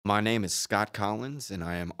My name is Scott Collins, and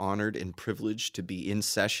I am honored and privileged to be in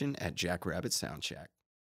session at Jackrabbit Sound Shack.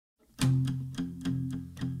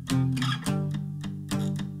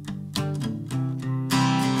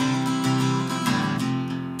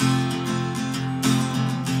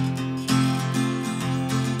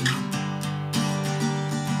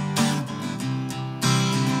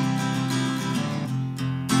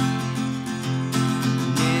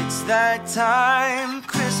 It's that time,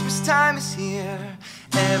 Christmas time is here.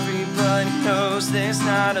 Everybody knows there's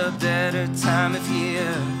not a better time of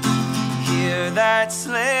year. Hear that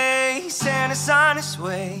sleigh, Santa's on his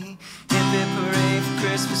way. Hip hip hooray for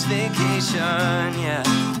Christmas vacation, yeah.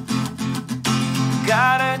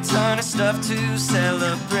 Got a ton of stuff to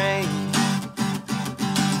celebrate.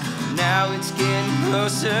 Now it's getting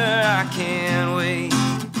closer, I can't wait.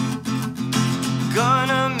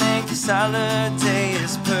 Gonna make this holiday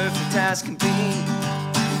as perfect as can be.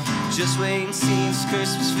 Just wait and see this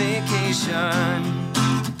Christmas vacation.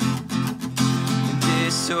 And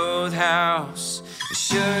this old house is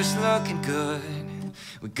sure is looking good.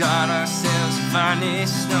 We got ourselves the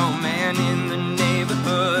finest snowman in the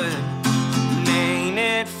neighborhood. And ain't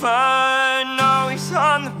it fun, always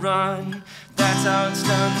on the run. That's how it's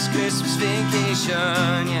done this Christmas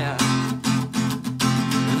vacation, yeah.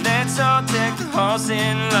 Let's all deck the halls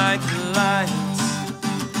and light the lights.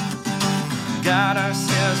 Got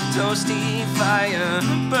ourselves a toasty fire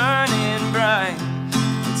burning bright.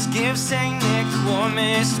 Let's give Saint Nick the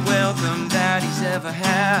warmest welcome that he's ever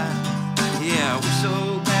had. Yeah, we're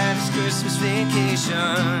so glad it's Christmas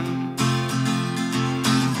vacation.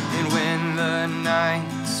 And when the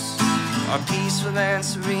nights are peaceful and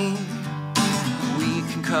serene, we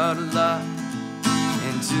can cuddle up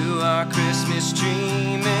and do our Christmas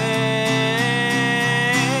dreaming.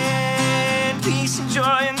 Peace and joy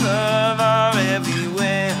and love are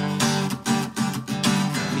everywhere.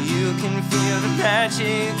 You can feel the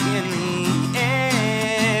magic in the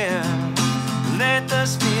air. Let the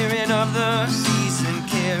spirit of the season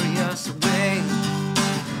carry us away.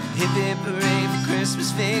 Hip hip hooray for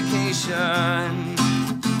Christmas vacation.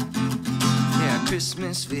 Yeah,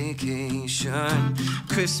 Christmas vacation,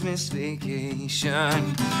 Christmas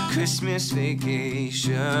vacation, Christmas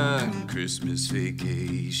vacation, Christmas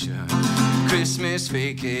vacation, Christmas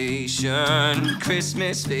vacation,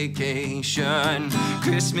 Christmas vacation,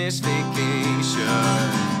 Christmas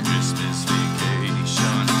vacation, Christmas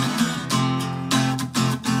vacation.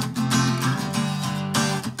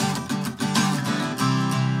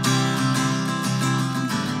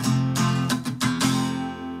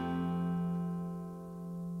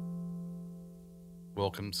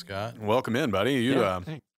 Welcome, Scott. Welcome in, buddy. You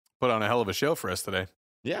Thanks. put on a hell of a show for us today.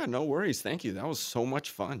 Yeah, no worries. Thank you. That was so much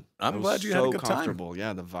fun. I'm It was glad you had a so good time. comfortable.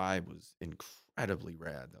 Yeah, the vibe was incredibly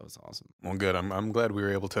rad. That was awesome. Well, good. I'm glad we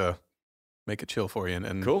were able to make it chill for you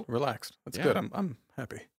and Cool. relaxed. That's Yeah. good. I'm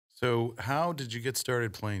happy. So, how did you get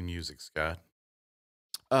started playing music, Scott?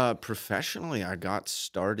 Professionally, I got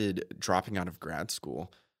started dropping out of grad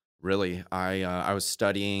school. Really, I was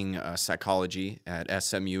studying psychology at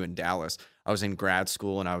SMU in Dallas. I was in grad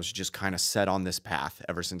school and I was just kind of set on this path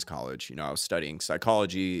ever since college. You know, I was studying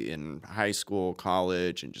psychology in high school,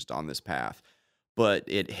 college, and just on this path. But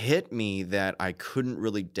it hit me that I couldn't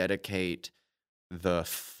really dedicate the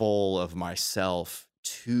full of myself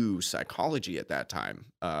to psychology at that time.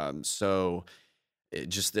 So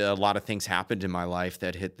just a lot of things happened in my life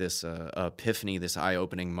that hit this epiphany, this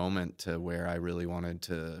eye-opening moment to where I really wanted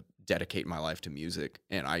to dedicate my life to music.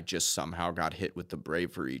 And I just somehow got hit with the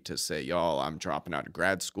bravery to say, y'all, I'm dropping out of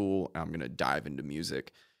grad school. I'm going to dive into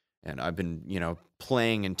music. And I've been,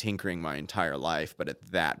 playing and tinkering my entire life. But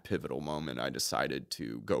at that pivotal moment, I decided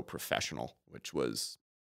to go professional, which was,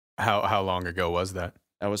 How long ago was that?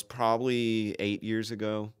 that was probably 8 years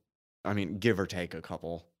ago. I mean, give or take a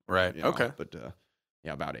couple. Right. Okay. But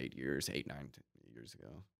yeah, about 8 years, 8, 9 years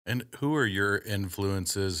ago. And who are your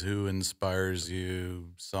influences? Who inspires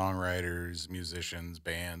you? Songwriters, musicians,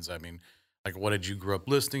 bands? I mean, like, what did you grow up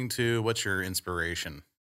listening to? What's your inspiration?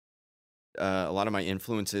 A lot of my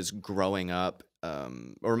influences growing up,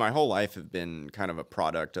 or my whole life, have been kind of a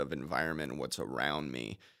product of environment and what's around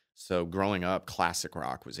me. So growing up, classic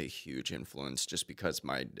rock was a huge influence just because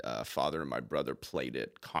my father and my brother played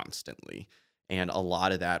it constantly. And a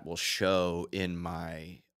lot of that will show in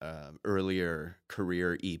my earlier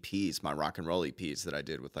career EPs, my rock and roll EPs that I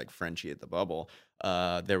did with like Frenchie at the Bubble.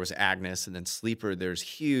 There was Agnes, and then Sleeper. There's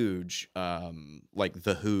huge, like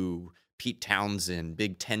The Who, Pete Townsend,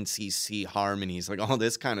 big 10cc harmonies, like all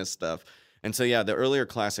this kind of stuff. And so, yeah, the earlier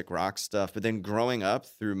classic rock stuff. But then growing up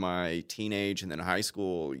through my teenage and then high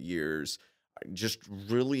school years, just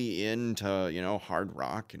really into, hard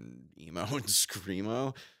rock and emo and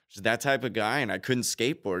screamo. Just that type of guy. And I couldn't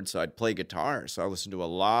skateboard, so I'd play guitar. So I listened to a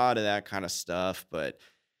lot of that kind of stuff. But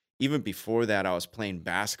even before that, I was playing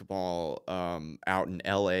basketball out in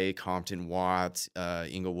LA, Compton, Watts,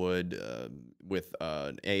 Inglewood, with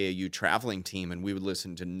an AAU traveling team, and we would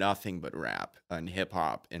listen to nothing but rap and hip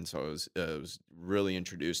hop. And so I was really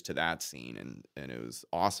introduced to that scene, and it was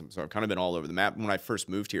awesome. So I've kind of been all over the map. When I first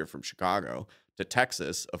moved here from Chicago to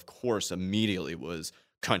Texas, of course, immediately was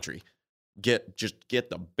country. Get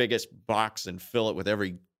the biggest box and fill it with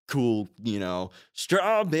every cool,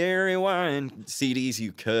 strawberry wine CDs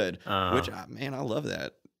you could, which, man, I love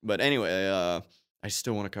that. But anyway, I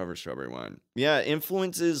still want to cover Strawberry Wine. Yeah,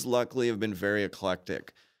 influences, luckily, have been very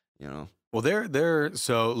eclectic, Well,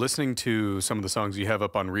 so listening to some of the songs you have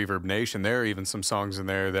up on Reverb Nation, there are even some songs in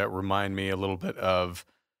there that remind me a little bit of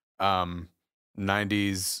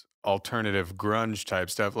 90s alternative grunge type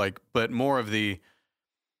stuff, but more of the,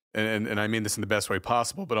 and I mean this in the best way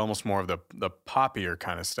possible, but almost more of the poppier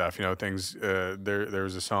kind of stuff, things. There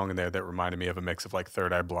was a song in there that reminded me of a mix of like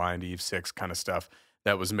Third Eye Blind, Eve 6 kind of stuff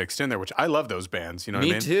that was mixed in there, which I love those bands. You know what I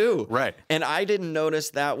mean? Me too. Right. And I didn't notice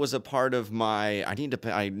that was a part of my.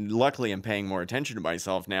 I luckily am paying more attention to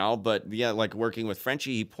myself now, but yeah, like working with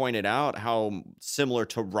Frenchie, he pointed out how similar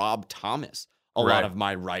to Rob Thomas a lot of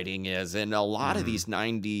my writing is, and a lot of these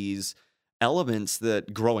 90s elements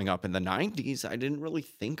that growing up in the 90s I didn't really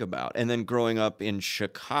think about, and then growing up in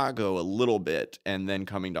Chicago a little bit, and then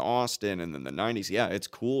coming to Austin, and then the 90s. Yeah, it's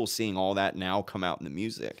cool seeing all that now come out in the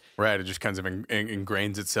music. Right, it just kind of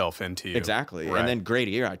ingrains itself into you. Exactly. Right. And then Great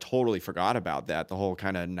Ear, I totally forgot about that, the whole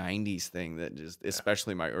kind of 90s thing that just,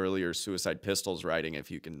 especially my earlier Suicide Pistols writing, if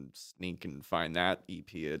you can sneak and find that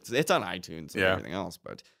EP, it's on iTunes and everything else,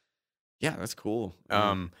 but yeah, that's cool.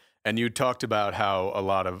 And you talked about how a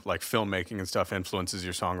lot of like filmmaking and stuff influences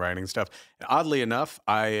your songwriting and stuff. And oddly enough,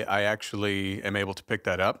 I actually am able to pick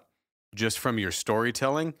that up just from your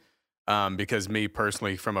storytelling, because me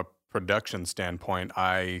personally, from a production standpoint,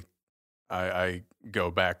 I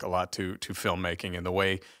go back a lot to filmmaking and the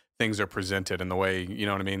way things are presented and the way, you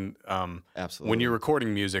know what I mean? Absolutely. When you're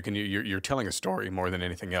recording music and you're telling a story more than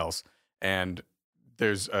anything else, and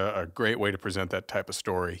there's a great way to present that type of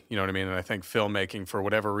story. You know what I mean? And I think filmmaking, for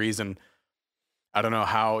whatever reason, I don't know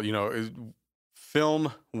how,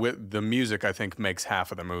 film with the music, I think, makes half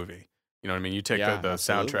of the movie. You know what I mean? You take the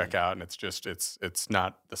soundtrack out and it's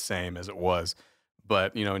not the same as it was.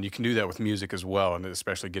 But, and you can do that with music as well. And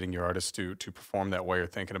especially getting your artists to perform that way, or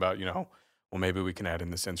thinking about, well, maybe we can add in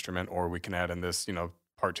this instrument, or we can add in this,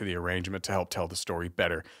 part to the arrangement to help tell the story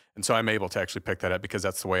better. And so I'm able to actually pick that up because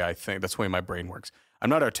that's the way I think, that's the way my brain works.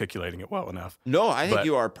 I'm not articulating it well enough. No, I think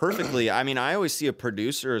you are perfectly. I mean, I always see a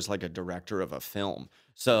producer as like a director of a film.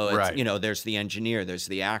 So it's, there's the engineer, there's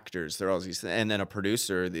the actors, there are all these, and then a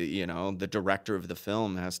producer, the director of the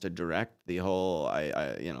film has to direct the whole,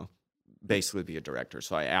 basically be a director.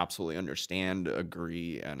 So I absolutely understand,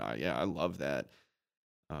 agree, and I love that.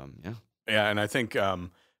 Yeah, and I think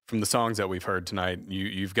from the songs that we've heard tonight,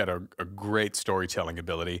 you've got a great storytelling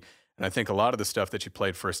ability. And I think a lot of the stuff that you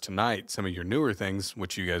played for us tonight, some of your newer things,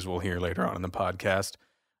 which you guys will hear later on in the podcast,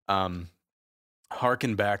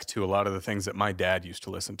 harken back to a lot of the things that my dad used to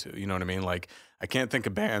listen to. You know what I mean? Like, I can't think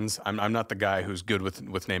of bands. I'm not the guy who's good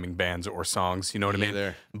with naming bands or songs. You know what I mean?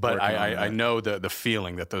 Either. But I know the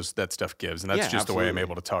feeling that stuff gives, and that's just the way I'm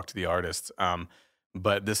able to talk to the artists.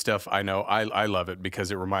 But this stuff, I know, I love it because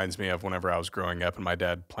it reminds me of whenever I was growing up and my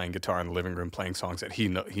dad playing guitar in the living room, playing songs that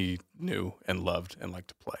he knew and loved and liked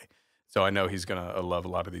to play. So I know he's going to love a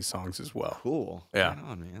lot of these songs as well. Cool. Yeah. Right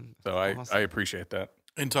on, man. So Awesome. I appreciate that.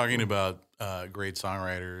 And talking about great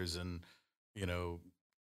songwriters and,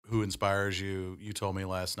 who inspires you. You told me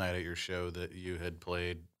last night at your show that you had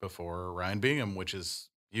played before Ryan Bingham, which is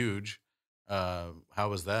huge. How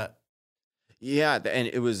was that? Yeah, and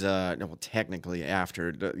it was technically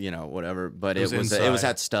after, whatever, but it was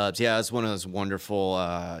at Stubbs. Yeah, it's one of those wonderful,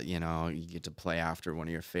 you get to play after one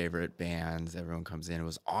of your favorite bands. Everyone comes in. It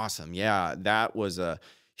was awesome. Yeah, that was a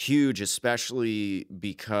huge, especially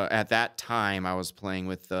because at that time I was playing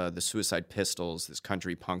with the Suicide Pistols, this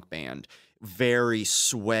country punk band. Very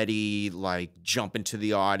sweaty, like jump into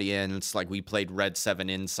the audience. Like we played Red 7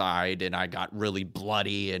 Inside, and I got really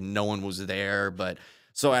bloody, and no one was there, but.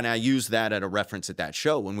 So, and I used that at a reference at that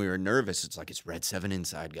show when we were nervous. It's like, it's Red 7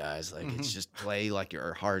 Inside, guys. Like, it's just play like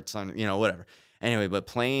your heart's on, whatever. Anyway,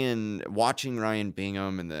 but watching Ryan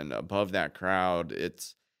Bingham and then above that crowd,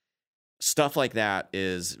 it's stuff like that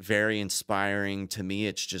is very inspiring to me.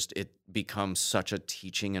 It's just, it becomes such a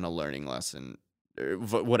teaching and a learning lesson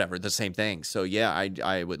whatever, the same thing. So yeah,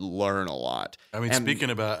 I would learn a lot. I mean, And speaking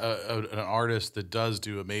about an artist that does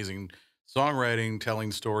do amazing songwriting,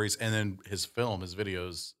 telling stories, and then his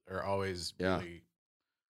videos are always Yeah. really,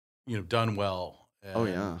 done well. Oh,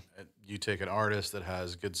 yeah. And you take an artist that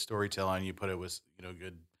has good storytelling, you put it with,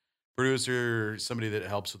 good producer, somebody that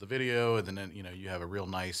helps with the video, and then, you have a real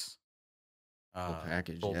nice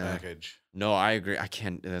package, full yeah. package. No, I agree.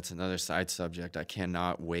 That's another side subject. I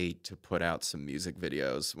cannot wait to put out some music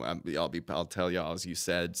videos. I'll tell y'all, as you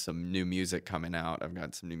said, some new music coming out. I've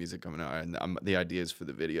got some new music coming out, and the ideas for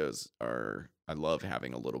the videos are. I love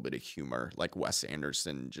having a little bit of humor, like Wes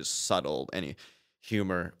Anderson, just subtle any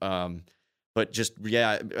humor. But just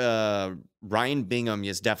Ryan Bingham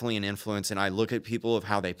is definitely an influence, and I look at people of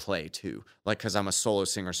how they play too. Like, because I'm a solo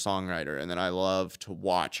singer songwriter, and then I love to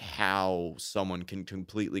watch how someone can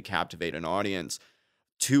completely captivate an audience.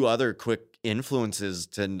 Two other quick influences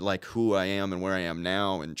to like who I am and where I am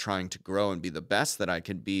now, and trying to grow and be the best that I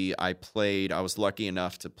could be. I was lucky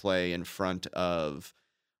enough to play in front of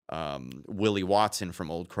Willie Watson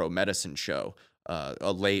from Old Crow Medicine Show.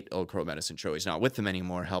 A late Old Crow Medicine Show. He's not with them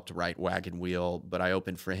anymore. Helped write Wagon Wheel, but I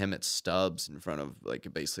opened for him at Stubbs in front of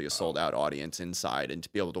like basically a sold out audience inside, and to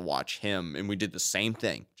be able to watch him, and we did the same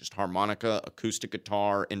thing, just harmonica, acoustic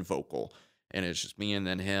guitar, and vocal, and it's just me and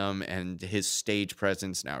then him, and his stage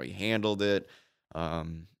presence. Now he handled it.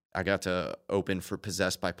 I got to open for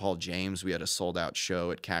Possessed by Paul James. We had a sold out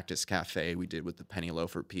show at Cactus Cafe we did with the Penny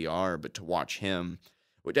Loafer PR, but to watch him.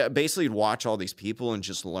 Basically, watch all these people and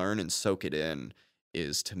just learn and soak it in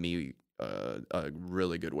is, to me, a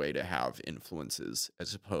really good way to have influences,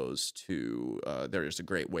 as opposed to there is a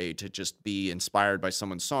great way to just be inspired by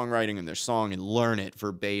someone's songwriting and their song and learn it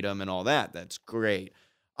verbatim and all that. That's great.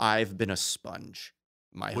 I've been a sponge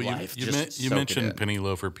my life. You mentioned Penny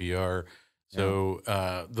Loafer PR. So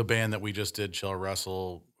the band that we just did, Chill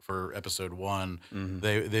Russell, for episode 1,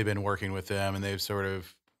 they've been working with them, and they've sort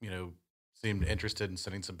of, seemed interested in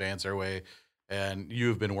sending some bands our way, and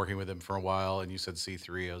you've been working with them for a while, and you said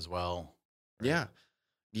C3 as well. Right?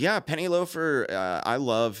 Yeah. Penny Loafer, I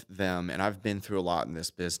love them, and I've been through a lot in this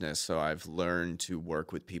business, so I've learned to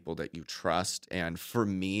work with people that you trust, and for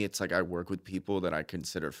me, it's like I work with people that I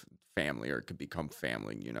consider family or could become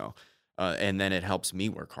family, and then it helps me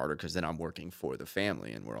work harder because then I'm working for the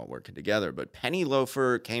family, and we're all working together. But Penny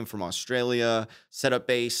Loafer came from Australia, set up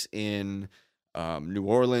base in New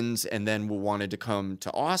Orleans, and then wanted to come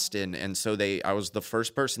to Austin. And so I was the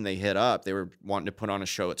first person they hit up. They were wanting to put on a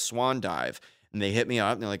show at Swan Dive, and they hit me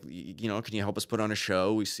up and they're like, can you help us put on a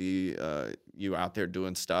show? We see you out there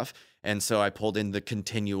doing stuff. And so I pulled in the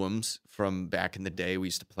Continuums from back in the day. We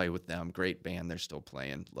used to play with them. Great band. They're still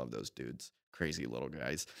playing. Love those dudes. Crazy little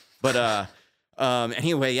guys. But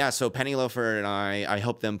anyway, yeah, so Penny Loafer and I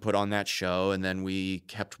helped them put on that show, and then we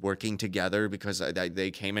kept working together because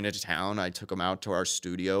they came into town. I took them out to our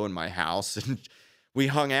studio in my house, and we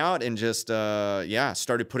hung out and just,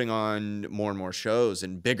 started putting on more and more shows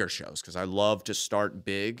and bigger shows, because I love to start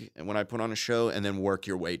big when I put on a show and then work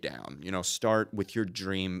your way down. Start with your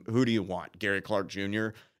dream. Who do you want? Gary Clark Jr.?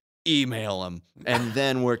 Email them and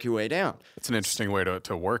then work your way down. It's an interesting way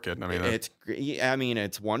to work it.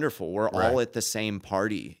 It's wonderful. We're all at the same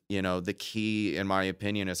party. The key, in my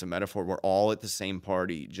opinion, as a metaphor, we're all at the same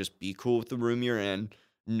party. Just be cool with the room you're in.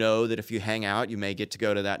 Know that if you hang out, you may get to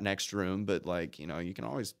go to that next room, but you can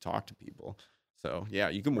always talk to people. So yeah,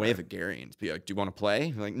 you can wave at Gary and be like, "Do you want to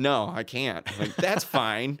play?" Like, "No, I can't." Like, that's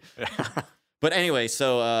fine. But anyway,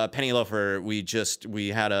 so Penny Loafer, we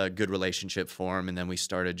had a good relationship form, and then we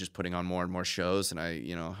started just putting on more and more shows, and I,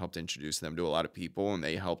 helped introduce them to a lot of people, and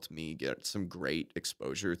they helped me get some great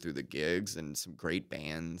exposure through the gigs and some great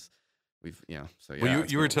bands. Well,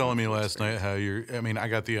 you were telling me last night how I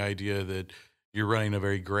got the idea that you're running a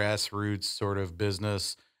very grassroots sort of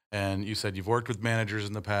business, and you said you've worked with managers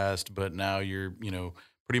in the past, but now you're,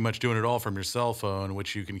 pretty much doing it all from your cell phone,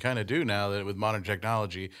 which you can kind of do now that with modern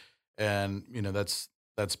technology. And,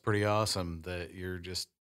 that's pretty awesome that you're just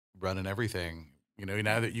running everything,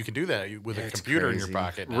 now that you can do that with a computer in your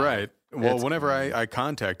pocket now. Right. Well, whenever I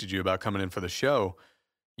contacted you about coming in for the show,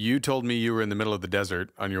 you told me you were in the middle of the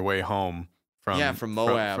desert on your way home from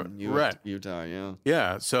Moab, right. Utah, yeah.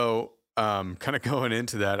 Yeah. So kind of going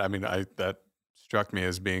into that, that struck me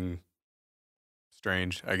as being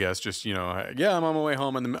strange, I guess. Just, I'm on my way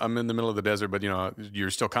home and I'm in the middle of the desert, but, you're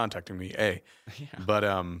still contacting me, A. Yeah.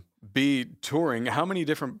 But B, touring, how many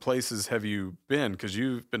different places have you been? Because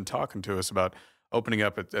you've been talking to us about opening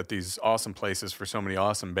up at these awesome places for so many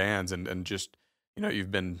awesome bands, and just,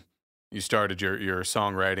 you've been You started your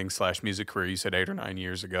songwriting / music career, you said 8 or 9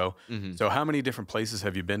 years ago. Mhm. So how many different places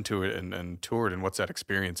have you been to and toured, and what's that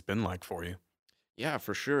experience been like for you? Yeah,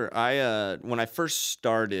 for sure. When I first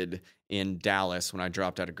started in Dallas, when I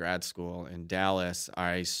dropped out of grad school in Dallas,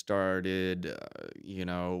 I started,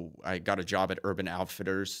 I got a job at Urban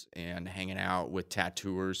Outfitters and hanging out with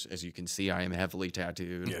tattooers. As you can see, I am heavily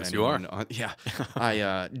tattooed. If Yes, you are. Yeah,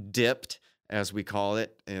 I dipped, as we call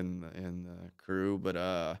it in the crew.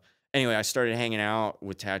 But anyway, I started hanging out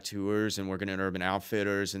with tattooers and working at Urban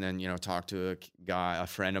Outfitters, and then talked to a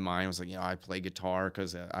friend of mine. Was like, I play guitar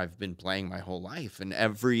because I've been playing my whole life, and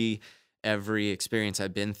every experience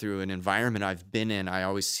I've been through, an environment I've been in, I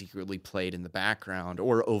always secretly played in the background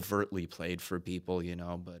or overtly played for people,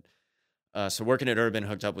 But so working at Urban,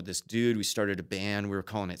 hooked up with this dude. We started a band. We were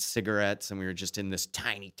calling it Cigarettes, and we were just in this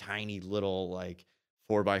tiny, tiny little like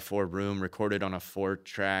 4x4 room, recorded on a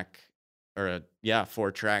 4-track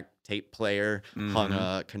tape player. Hung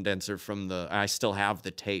a condenser from I still have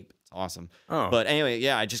the tape. It's awesome. Oh, But anyway,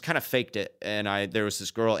 yeah, I just kind of faked it. And there was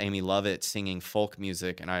this girl, Amy Lovett, singing folk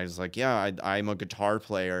music. And I was like, yeah, I'm a guitar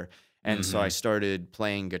player. And so I started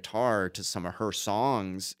playing guitar to some of her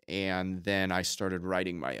songs. And then I started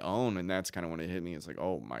writing my own. And that's kind of when it hit me. It's like,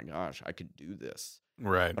 oh my gosh, I could do this.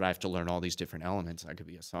 right. But I have to learn all these different elements. I could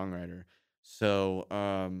be a songwriter. So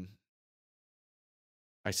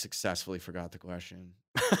I successfully forgot the question.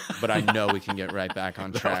 But I know we can get right back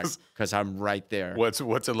on That track was- because I'm right there. What's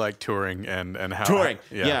it like touring and how Touring.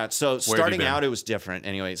 Yeah. So you starting been? out, it was different.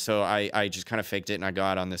 Anyway, so I just kind of faked it and I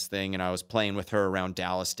got on this thing and I was playing with her around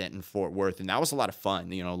Dallas, Denton, Fort Worth. And that was a lot of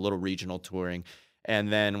fun, a little regional touring.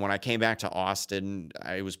 And then when I came back to Austin,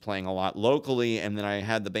 I was playing a lot locally. And then I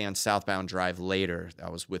had the band Southbound Drive later.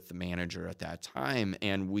 I was with the manager at that time.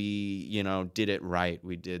 And we, did it right.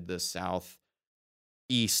 We did the Southeast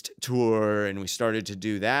tour and we started to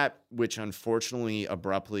do that, which unfortunately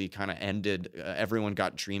abruptly kind of ended. Everyone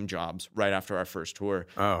got dream jobs right after our first tour.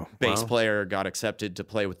 Oh, Bass well, player got accepted to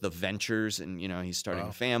play with the Ventures, and he's starting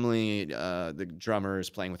a family. The drummer is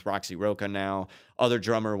playing with Roxy Roca now. Other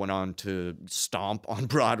drummer went on to Stomp on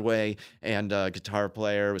Broadway, and guitar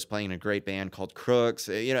player was playing in a great band called Crooks.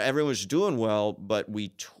 Everyone was doing well, but we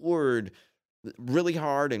toured really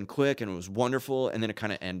hard and quick, and it was wonderful. And then it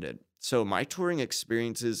kind of ended. So my touring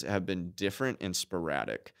experiences have been different and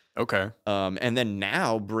sporadic. okay. And then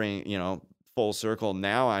now full circle.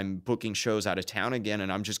 Now I'm booking shows out of town again,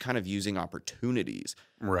 and I'm just kind of using opportunities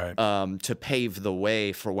Right. to pave the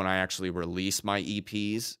way for when I actually release my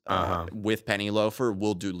EPs Uh-huh. with Penny Loafer.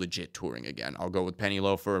 We'll do legit touring again. I'll go with Penny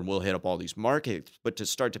Loafer, and we'll hit up all these markets. But to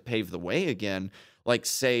start to pave the way again, like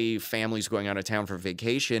say families going out of town for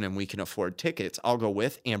vacation and we can afford tickets, I'll go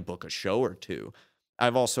with and book a show or two.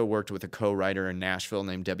 I've also worked with a co-writer in Nashville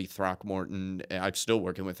named Debbie Throckmorton. I'm still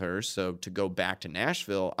working with her. So to go back to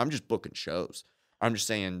Nashville, I'm just booking shows. I'm just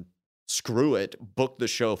saying, screw it, book the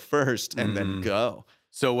show first and then go.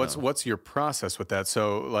 So what's your process with that?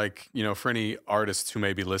 So like, for any artists who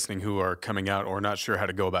may be listening who are coming out or not sure how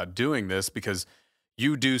to go about doing this, because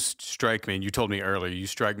you do strike me, and you told me earlier, you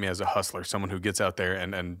strike me as a hustler, someone who gets out there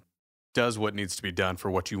and does what needs to be done for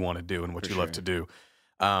what you want to do and what For you love sure. to do.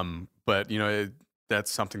 But that's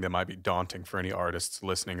something that might be daunting for any artists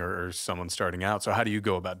listening or someone starting out. So how do you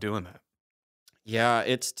go about doing that? Yeah,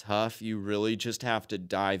 it's tough. You really just have to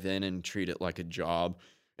dive in and treat it like a job.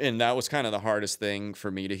 And that was kind of the hardest thing for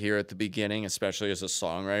me to hear at the beginning, especially as a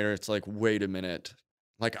songwriter. It's like, wait a minute.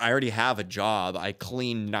 Like, I already have a job. I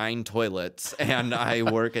clean 9 toilets and I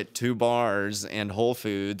work at 2 bars and Whole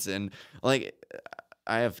Foods. And like,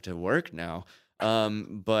 I have to work now.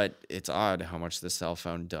 But it's odd how much the cell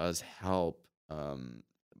phone does help.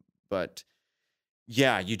 But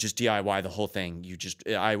yeah, you just DIY the whole thing.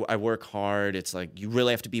 I work hard. It's like you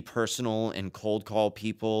really have to be personal and cold call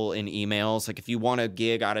people in emails. Like if you want a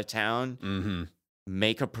gig out of town, Mm-hmm.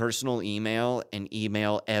 make a personal email and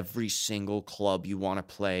email every single club you want to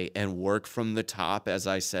play and work from the top. As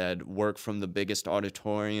I said, work from the biggest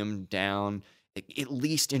auditorium down. At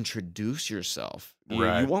least introduce yourself. You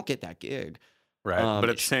Right. won't get that gig. Right. But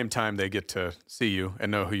at the same time, they get to see you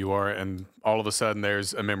and know who you are. And all of a sudden,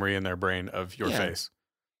 there's a memory in their brain of your Yeah. face.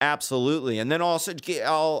 Absolutely. And then also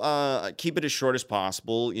I'll keep it as short as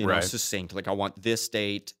possible, Right. succinct. Like I want this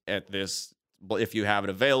date at this, if you have it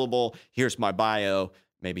available, here's my bio.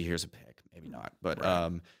 Maybe here's a pic, maybe not. But,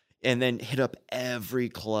 Right. And then hit up every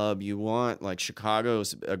club you want. Like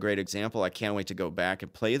Chicago's a great example. I can't wait to go back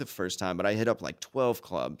and play the first time, but I hit up like 12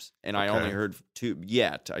 clubs and I only Okay. heard 2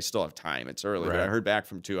 yet. I still have time. It's early, but I Right. heard back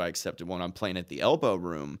from 2. I accepted one. I'm playing at the Elbow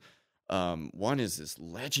Room. One is this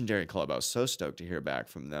legendary club. I was so stoked to hear back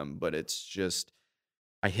from them, but it's just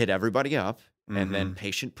I hit everybody up. And Mm-hmm. then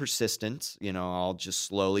patient persistence, I'll just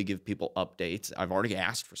slowly give people updates. I've already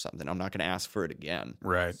asked for something. I'm not going to ask for it again.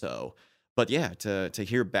 Right. So, but yeah, to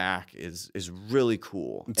hear back is really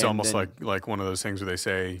cool. It's And almost then- like one of those things where they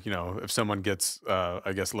say, if someone gets,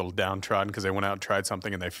 I guess, a little downtrodden because they went out and tried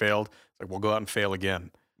something and they failed, it's like, we'll go out and fail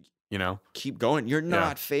again. keep going. You're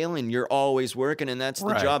not failing. You're always working, and that's the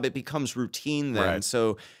Right. job. It becomes routine then. Right.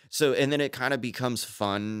 So and then it kind of becomes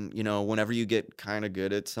fun. Whenever you get kind of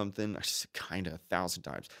good at something, I just kind of 1,000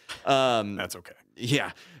 times. That's okay.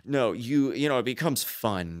 Yeah. No, it becomes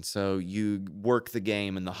fun. So you work the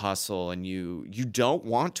game and the hustle, and you don't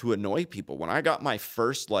want to annoy people. When I got my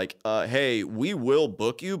first hey, we will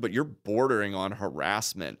book you, but you're bordering on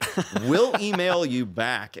harassment. We'll email you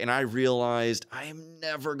back. And I realized I am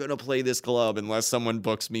never going to play this club unless someone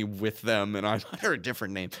books me with them and I'm under a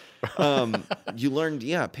different name. You learned,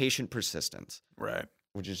 patient persistence. Right.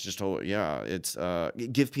 Which is just, it's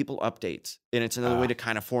give people updates. And it's another way to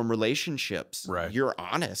kind of form relationships. Right. You're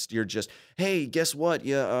honest. You're just, hey, guess what?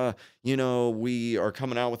 Yeah, we are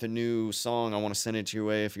coming out with a new song. I want to send it to your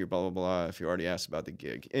way if you're blah, blah, blah, if you already asked about the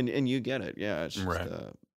gig. And you get it. Yeah. It's just, Right.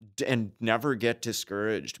 and never get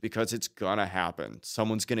discouraged because it's going to happen.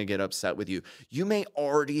 Someone's going to get upset with you. You may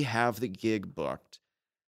already have the gig booked.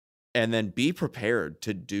 And then be prepared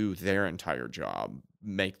to do their entire job.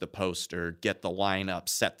 Make the poster, get the lineup,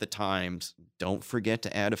 set the times. Don't forget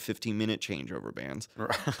to add a 15-minute changeover, bands.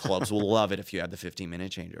 Clubs will love it if you add the 15-minute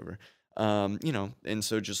changeover. And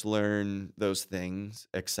so just learn those things,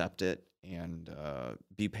 accept it, and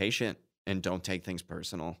be patient, and don't take things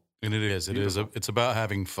personal. And it's about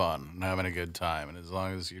having fun and having a good time. And as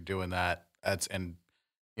long as you're doing that,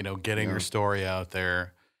 getting your story out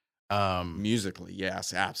there. Musically,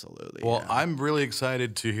 yes, absolutely. Well, yeah. I'm really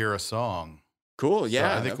excited to hear a song. Cool, yeah. So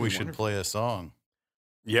I think that'd we be should wonderful. play a song.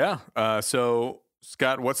 Yeah. So,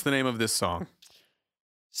 Scott, what's the name of this song?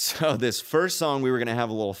 So this first song we were going to have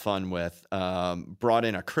a little fun with brought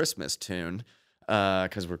in a Christmas tune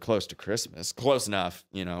because we're close to Christmas. Close enough,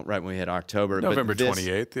 right when we hit October. But November this-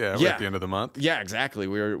 28th. Yeah, we're Yeah. at the end of the month. Yeah, exactly.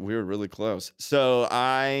 We were really close. So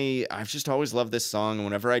I've just always loved this song. And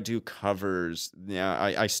whenever I do covers,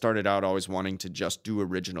 I started out always wanting to just do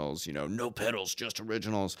originals, no pedals, just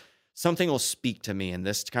originals. Something will speak to me, and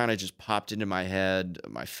this kind of just popped into my head.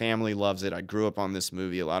 My family loves it. I grew up on this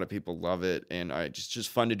movie. A lot of people love it, and it's just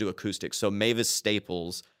fun to do acoustic. So Mavis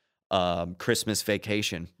Staples' Christmas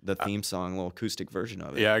Vacation, the theme song, a little acoustic version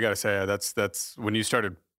of it. Yeah, I gotta say that's when you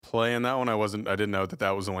started playing that one. I didn't know that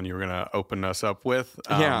was the one you were gonna open us up with.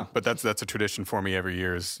 Yeah. But that's a tradition for me every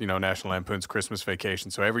year. Is National Lampoon's Christmas Vacation.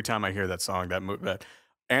 So every time I hear that song, that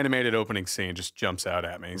animated opening scene just jumps out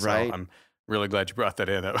at me. So Right. I'm really glad you brought that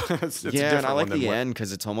in. It's a And different I like one than the what- end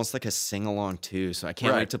because it's almost like a sing-along too. So I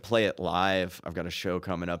can't Right. wait to play it live. I've got a show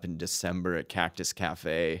coming up in December at Cactus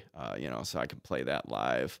Cafe, so I can play that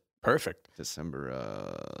live. Perfect. December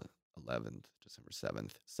 11th, December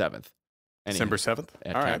 7th. December 7th.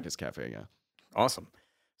 At All right. Cactus Cafe, yeah. Awesome.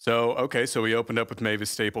 So we opened up with Mavis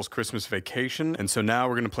Staples' Christmas Vacation. And so now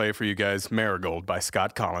we're going to play for you guys Marigold by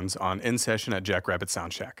Scott Collins on In Session at Jackrabbit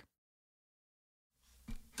Sound Shack.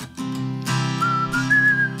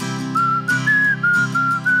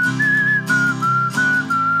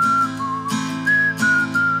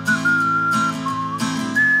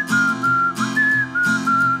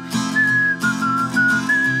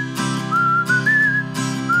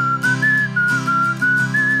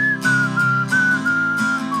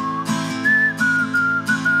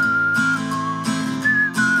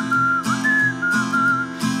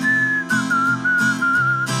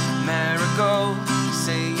 Marigold,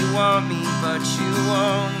 say you want me, but you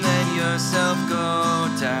won't let yourself go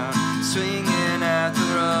down. Swinging at the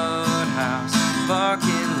roadhouse,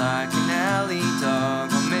 barking like an alley dog.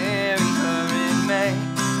 I'll marry her in May,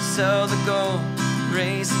 sell the gold,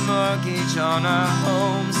 raise the mortgage on our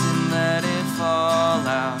homes and let it fall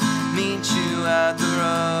out. Meet you at the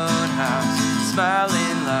roadhouse,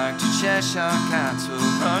 smiling like two Cheshire cats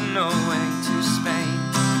will run away to Spain.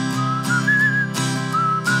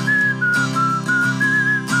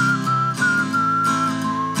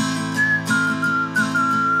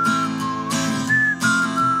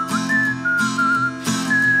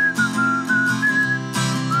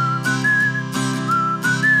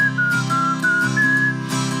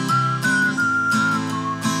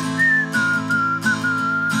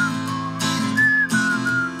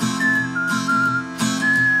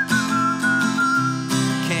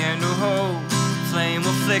 Candle hold, flame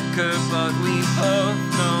will flicker, but we both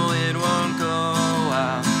know it won't go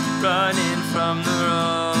out. Running from the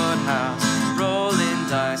roadhouse, rolling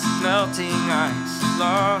dice, melting ice,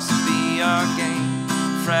 lost be our game.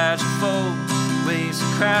 fragile fold. Waves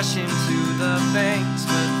crash into the banks,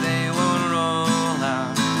 but they won't roll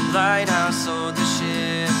out. Lighthouse, hold the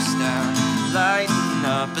ships down. Lighting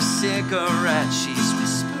up a cigarette, she's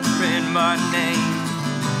whispering my name.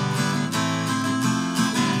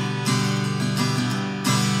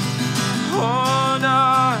 Hold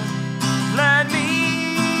on, let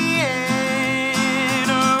me in.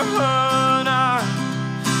 Oh, hold on,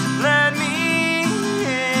 let me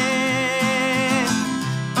in.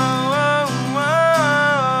 Oh, oh, oh,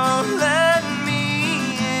 let me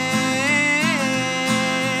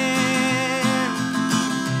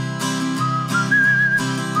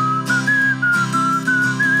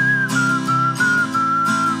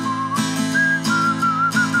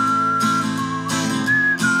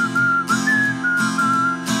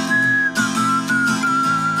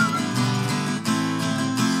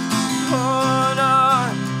hold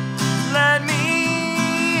on, let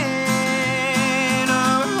me in.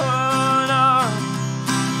 Oh, hold on,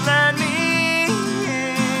 let me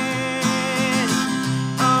in.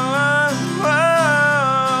 Oh, oh, oh,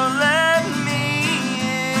 let me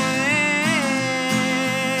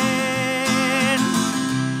in.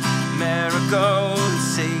 Marigold,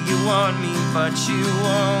 say you want me, but you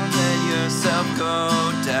won't let yourself go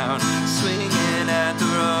down. Swinging at the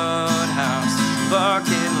roadhouse,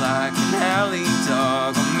 barking like an alley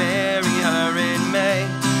dog. I'll marry her in May,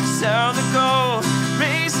 sell the gold,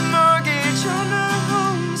 raise the mortgage on our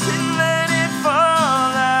homes, and let it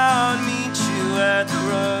fall out. Meet you at the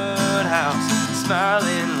roadhouse,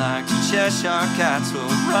 smiling like the Cheshire cats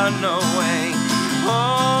will run away.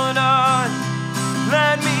 Hold on,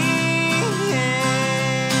 let me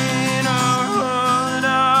in. Oh, hold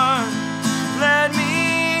on, let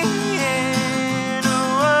me in.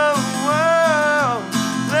 Oh, oh, oh,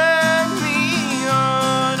 let me,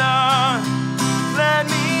 hold on, let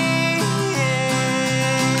me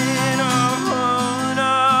in. Oh, hold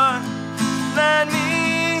on, let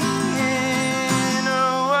me in.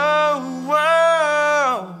 Oh, oh,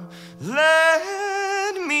 oh,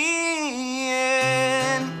 let me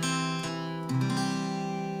in.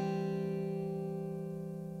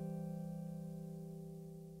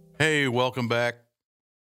 Hey, welcome back.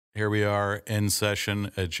 Here we are in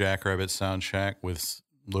session at Jackrabbit Sound Shack with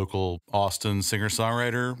local Austin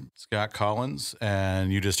singer-songwriter Scott Collins,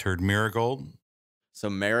 and you just heard Marigold.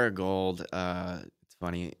 So Marigold, it's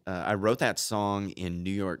funny. I wrote that song in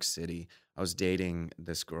New York City. I was dating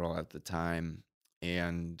this girl at the time,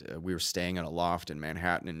 and we were staying in a loft in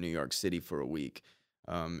Manhattan in New York City for a week.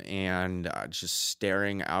 And just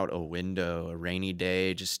staring out a window, a rainy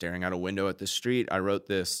day, just staring out a window at the street. I wrote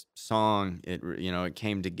this song. It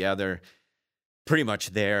came together pretty much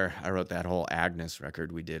there. I wrote that whole Agnes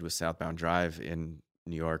record we did with Southbound Drive in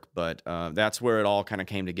New York, but that's where it all kind of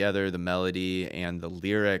came together, the melody and the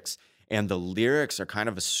lyrics. And the lyrics are kind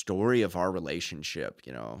of a story of our relationship.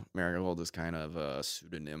 You know, Marigold is kind of a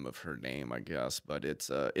pseudonym of her name, I guess, but it's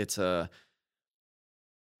a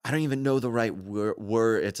I don't even know the right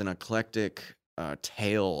word. It's an eclectic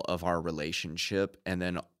tale of our relationship, and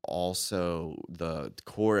then also the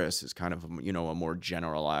chorus is kind of a more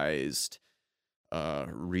generalized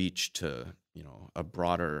reach to a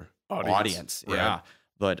broader audience. Right. Yeah,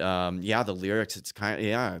 but the lyrics. It's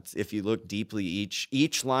it's if you look deeply,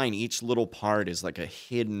 each line, each little part is like a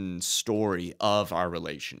hidden story of our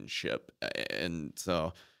relationship, and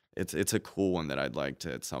so. It's a cool one that I'd like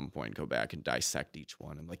to at some point go back and dissect each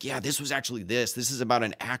one. I'm like, yeah, this was actually this. This is about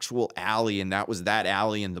an actual alley, and that was that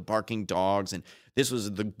alley and the barking dogs, and this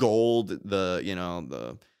was the gold.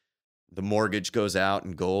 The mortgage goes out,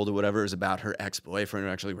 and gold or whatever is about her ex-boyfriend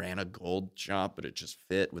who actually ran a gold shop, but it just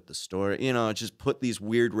fit with the story. It just put these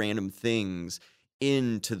weird random things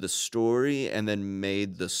into the story, and then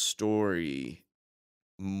made the story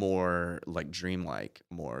more like dreamlike,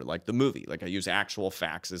 more like the movie. Like I use actual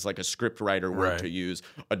facts as like a script writer would to use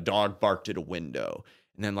a dog barked at a window,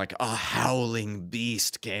 and then like a howling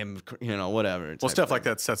beast came, whatever. Well, stuff like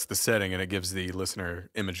that sets the setting and it gives the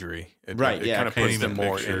listener imagery. It kind of puts painting them the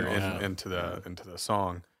more picture, into the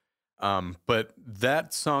song. But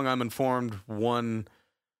that song, I'm informed, won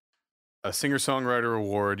a singer-songwriter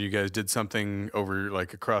award. You guys did something over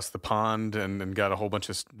like across the pond and got a whole bunch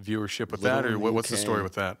of viewership with that, or what's the story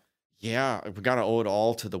with that? Yeah, we got to owe it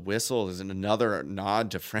all to the whistle. Is another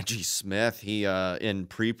nod to Frenchie Smith. He in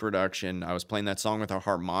pre-production, I was playing that song with a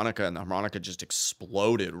harmonica, and the harmonica just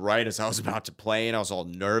exploded right as I was about to play, and I was all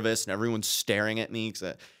nervous, and everyone's staring at me.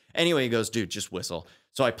 Anyway, he goes, "Dude, just whistle."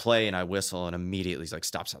 So I play and I whistle, and immediately he's like,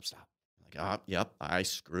 "Stop, stop, stop." I'm like, yep, I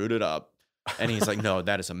screwed it up. And he's like, "No,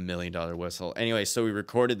 that is $1 million whistle." Anyway, so we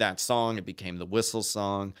recorded that song. It became the Whistle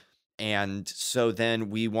song. And so then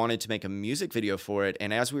we wanted to make a music video for it.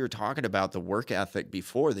 And as we were talking about the work ethic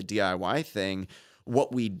before, the DIY thing,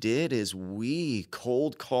 what we did is we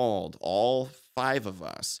cold called all 5 of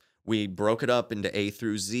us. We broke it up into A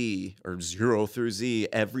through Z, or 0 through Z,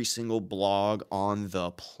 every single blog on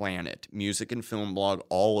the planet, music and film blog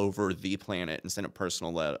all over the planet, and sent a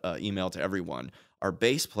personal email to everyone. Our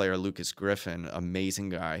bass player, Lucas Griffin, amazing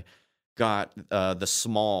guy, got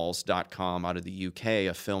thesmalls.com out of the UK,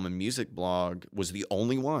 a film and music blog, was the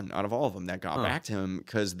only one out of all of them that got back to him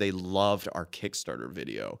because they loved our Kickstarter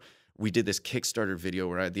video. We did this Kickstarter video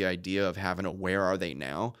where I had the idea of having a Where Are They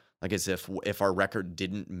Now? Like as if our record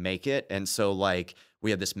didn't make it. And so like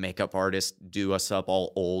we had this makeup artist do us up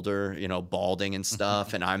all older, you know, balding and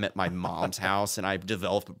stuff. And I'm at my mom's house and I've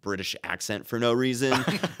developed a British accent for no reason.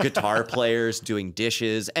 Guitar players doing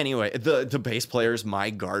dishes. Anyway, the bass player's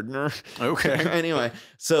my gardener. Okay. Anyway,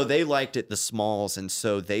 so they liked it, the Smalls. And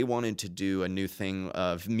so they wanted to do a new thing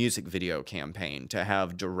of music video campaign to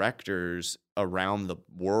have directors around the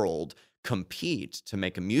world compete to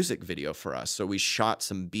make a music video for us. So we shot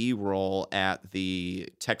some B-roll at the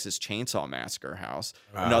Texas Chainsaw Massacre house.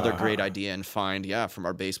 Another great idea and find, from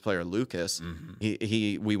our bass player Lucas.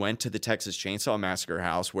 We went to the Texas Chainsaw Massacre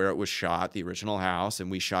house where it was shot, the original house,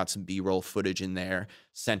 and we shot some B-roll footage in there,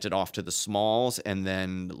 sent it off to the Smalls, and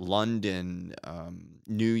then London,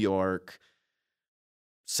 New York,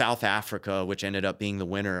 South Africa, which ended up being the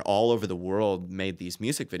winner, all over the world made these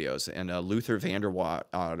music videos. And Luther Vanderwatt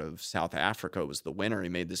out of South Africa was the winner. He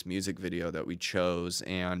made this music video that we chose.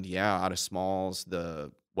 And out of Smalls,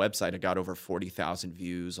 the website, it got over 40,000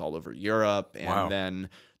 views all over Europe. And then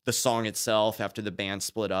the song itself, after the band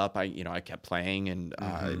split up, I kept playing and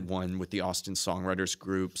I won with the Austin Songwriters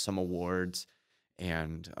Group some awards.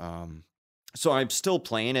 And so I'm still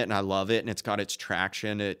playing it and I love it and it's got its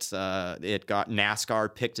traction. It got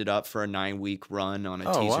NASCAR picked it up for a 9-week run on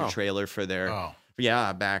a teaser trailer for their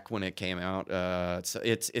back when it came out.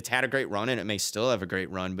 It's had a great run and it may still have a great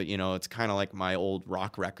run, but it's kind of like my old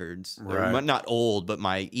rock records. Right. Not old, but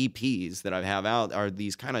my EPs that I have out are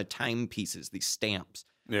these kind of timepieces, these stamps.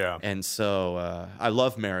 Yeah. And so I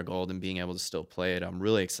love Marigold and being able to still play it. I'm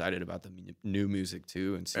really excited about the new music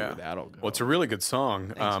too and see where that'll go. Well, it's a really good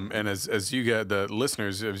song. And as you get the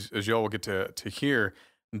listeners, as y'all will get to hear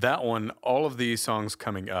that one, all of these songs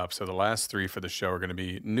coming up. So the last 3 for the show are going to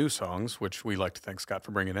be new songs, which we like to thank Scott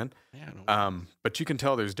for bringing in. But you can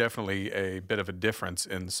tell there's definitely a bit of a difference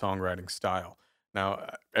in songwriting style. Now,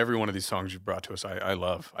 every one of these songs you've brought to us, I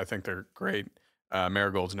love. I think they're great.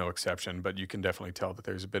 Marigold's no exception, but you can definitely tell that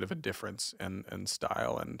there's a bit of a difference in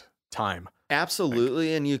style and time.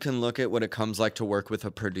 Absolutely. And you can look at what it comes like to work with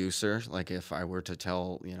a producer. Like if I were to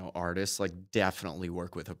tell, artists, like definitely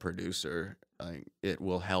work with a producer. It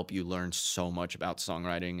will help you learn so much about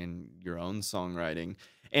songwriting and your own songwriting.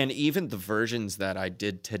 And even the versions that I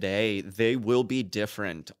did today, they will be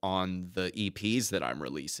different on the EPs that I'm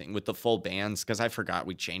releasing with the full bands, because I forgot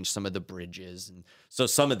we changed some of the bridges. And so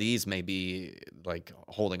some of these may be like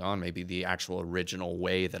holding on, maybe the actual original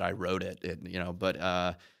way that I wrote it,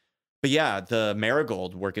 but yeah, the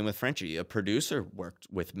Marigold, working with Frenchie, a producer worked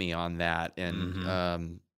with me on that.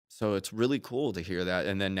 And so it's really cool to hear that.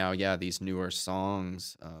 And then now, these newer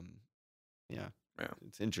songs,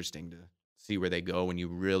 it's interesting to see where they go when you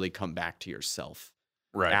really come back to yourself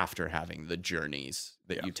after having the journeys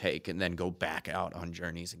that you take and then go back out on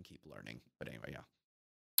journeys and keep learning. But anyway,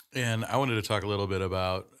 And I wanted to talk a little bit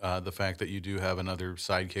about the fact that you do have another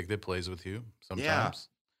sidekick that plays with you sometimes.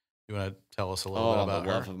 You want to tell us a little bit about the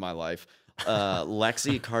love of my life.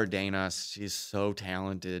 Lexi Cardenas, she's so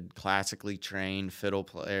talented, classically trained fiddle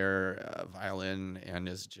player, violin, and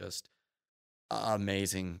is just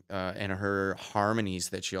amazing. And her harmonies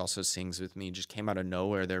that she also sings with me just came out of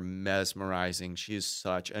nowhere. They're mesmerizing. She is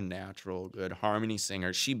such a natural, good harmony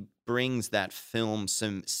singer. She brings that film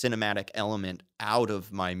cinematic element out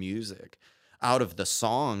of my music, out of the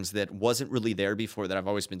songs that wasn't really there before, that I've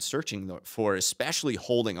always been searching for, especially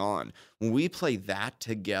Holding On. When we play that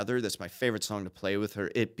together, that's my favorite song to play with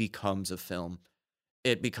her, it becomes a film.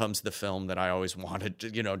 It becomes the film that I always wanted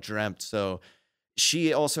to, dreamt. So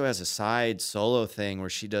she also has a side solo thing where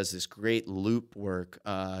she does this great loop work,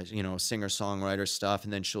 singer-songwriter stuff,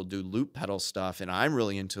 and then she'll do loop pedal stuff. And I'm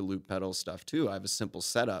really into loop pedal stuff too. I have a simple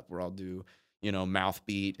setup where I'll do, mouth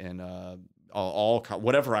beat and all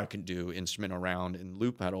whatever I can do, instrument around and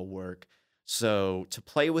loop pedal work. So to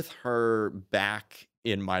play with her back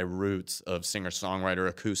in my roots of singer-songwriter,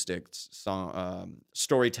 acoustic song,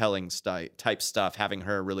 storytelling type stuff, having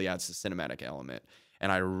her really adds the cinematic element.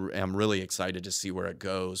 And am really excited to see where it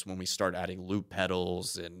goes when we start adding loop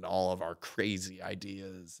pedals and all of our crazy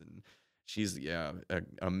ideas. And she's, an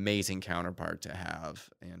amazing counterpart to have.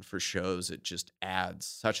 And for shows, it just adds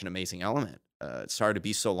such an amazing element. Sorry to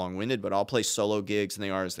be so long-winded, but I'll play solo gigs and they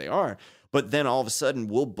are as they are. But then all of a sudden,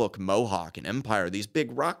 we'll book Mohawk and Empire, these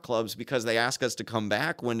big rock clubs, because they ask us to come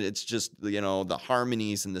back when it's just, the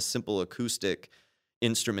harmonies and the simple acoustic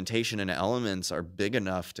instrumentation and elements are big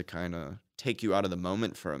enough to kind of take you out of the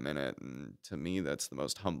moment for a minute. And to me, that's the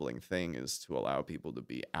most humbling thing, is to allow people to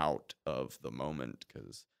be out of the moment,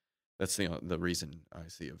 because that's the reason I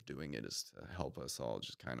see of doing it, is to help us all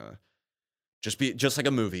just kind of be just like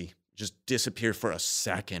a movie. Just disappear for a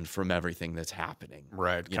second from everything that's happening.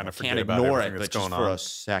 Right. Kind of can't forget about ignore everything it, that's but just going for on. a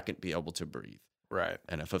second be able to breathe. Right.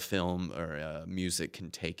 And if a film or music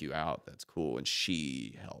can take you out, that's cool. And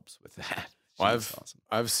she helps with that. Well, She's awesome.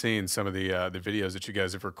 I've seen some of the videos that you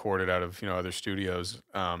guys have recorded out of other studios,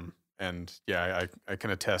 and yeah, I can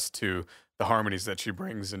attest to the harmonies that she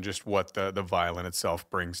brings and just what the violin itself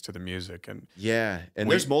brings to the music. And Yeah, and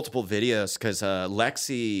there's multiple videos, because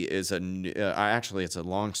Lexi is actually, it's a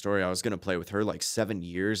long story. I was going to play with her like 7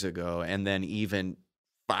 years ago, and then even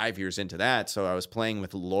 5 years into that. So I was playing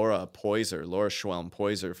with Laura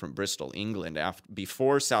Schwelm-Poyser from Bristol, England,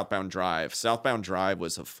 before Southbound Drive. Southbound Drive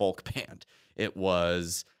was a folk band. It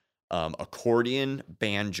was accordion,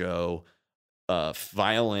 banjo,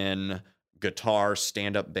 violin, guitar,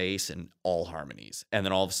 stand-up bass, and all harmonies. And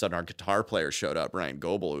then all of a sudden, our guitar player showed up, Ryan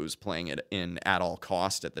Goebel, who was playing it in At All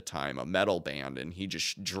Cost at the time, a metal band, and he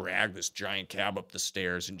just dragged this giant cab up the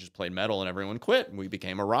stairs and just played metal, and everyone quit, and we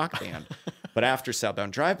became a rock band. But after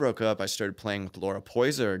Southbound Drive broke up, I started playing with Laura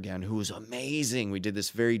Poyser again, who was amazing. We did this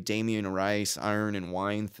very Damien Rice, Iron and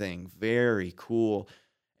Wine thing, very cool.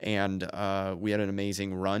 And we had an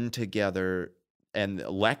amazing run together. And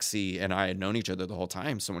Lexi and I had known each other the whole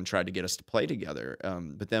time. Someone tried to get us to play together.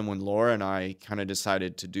 But then when Laura and I kind of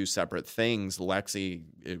decided to do separate things, Lexi,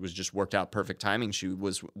 it was just worked out perfect timing. She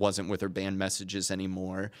wasn't with her band Messages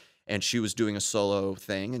anymore, and she was doing a solo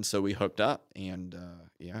thing. And so we hooked up, and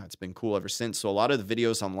it's been cool ever since. So a lot of the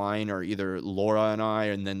videos online are either Laura and I,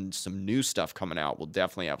 and then some new stuff coming out will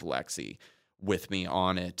definitely have Lexi with me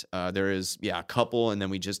on it. There is, a couple, and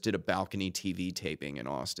then we just did a balcony TV taping in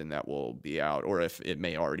Austin that will be out, or if it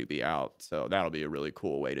may already be out. So that'll be a really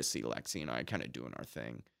cool way to see Lexi and I kind of doing our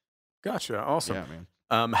thing. Gotcha. Awesome. Yeah,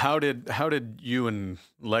 man. How did you and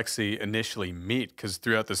Lexi initially meet? Because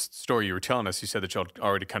throughout this story you were telling us, you said that y'all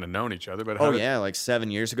already kind of known each other. But like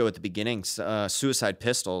 7 years ago at the beginning, Suicide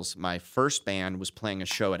Pistols, my first band, was playing a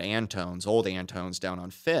show at Antone's, old Antone's down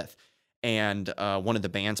on 5th. And one of the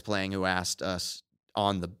bands playing, who asked us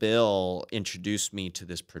on the bill, introduced me to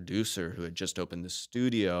this producer who had just opened the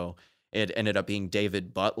studio. It ended up being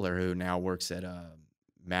David Butler, who now works at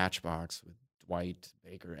Matchbox with Dwight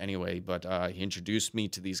Baker. Anyway, but he introduced me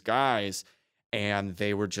to these guys, and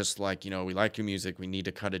they were just like, we like your music. We need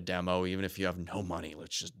to cut a demo. Even if you have no money,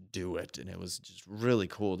 let's just do it. And it was just really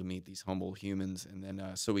cool to meet these humble humans. And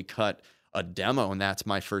then so we cut a demo, and that's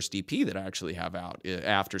my first EP that I actually have out.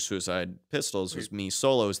 After Suicide Pistols was me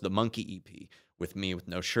solo's the Monkey EP, with me with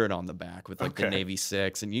no shirt on the back, with the Navy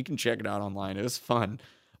 6, and you can check it out online. It was fun.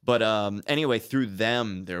 But anyway, through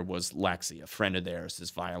them, there was Lexi, a friend of theirs,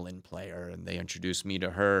 this violin player, and they introduced me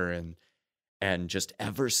to her, and just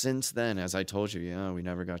ever since then, as I told you, we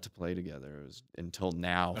never got to play together. It was until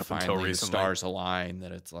now, finally, the stars align,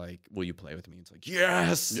 that it's like, will you play with me? It's like,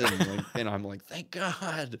 yes! And I'm like, thank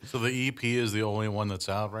God. So the EP is the only one that's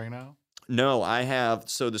out right now? No, I have.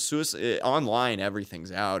 So the Suicide, online,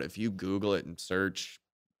 everything's out. If you Google it and search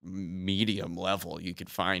medium level, you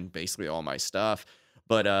could find basically all my stuff.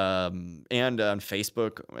 But and on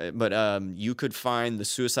Facebook, but you could find the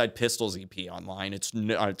Suicide Pistols EP online. It's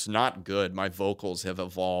not good. My vocals have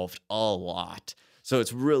evolved a lot, so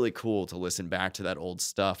it's really cool to listen back to that old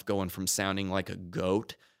stuff, going from sounding like a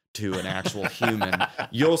goat to an actual human.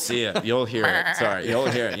 You'll see it. You'll hear it. Sorry,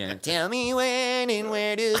 you'll hear it. Tell me when and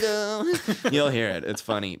where to go. You'll hear it. It's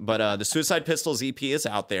funny. But the Suicide Pistols EP is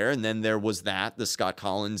out there, and then there was the Scott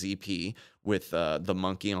Collins EP with the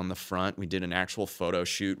monkey on the front. We did an actual photo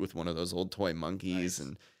shoot with one of those old toy monkeys,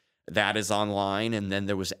 and that is online. And then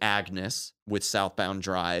there was Agnes with Southbound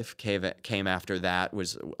Drive. Came after that,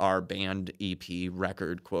 was our band EP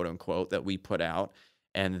record, quote unquote, that we put out.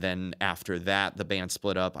 And then after that, the band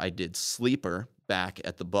split up. I did Sleeper back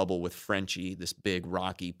at the Bubble with Frenchie, this big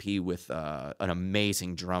rock EP with an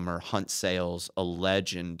amazing drummer, Hunt Sales, a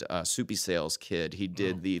legend, Soupy Sales kid. He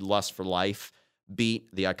did the Lust for Life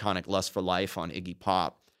beat, the iconic Lust for Life on Iggy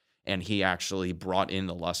Pop, and he actually brought in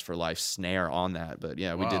the Lust for Life snare on that. But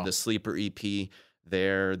yeah, we did the Sleeper EP.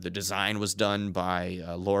 there. The design was done by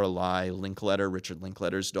Lorelei Linkletter, Richard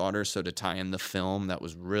Linkletter's daughter. So to tie in the film, that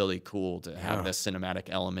was really cool to have this cinematic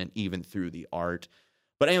element even through the art.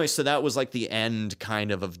 But anyway, so that was like the end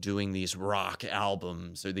kind of doing these rock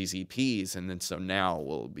albums or these EPs. And then so now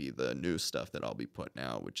will be the new stuff that I'll be putting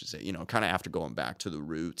out, which is, you know, kind of after going back to the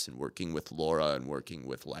roots and working with Laura and working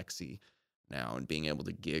with Lexi now and being able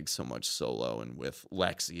to gig so much solo and with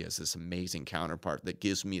Lexi as this amazing counterpart that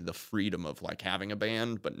gives me the freedom of like having a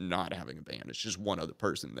band, but not having a band. It's just one other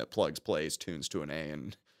person that plugs, plays, tunes to an A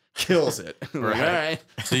and kills it. Like, all right.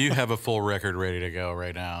 So you have a full record ready to go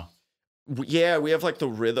right now. Yeah, we have like the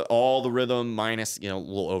rhythm, all the rhythm minus, you know, a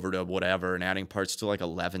little overdub, whatever, and adding parts to like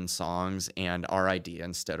 11 songs. And our idea,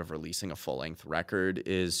 instead of releasing a full length record,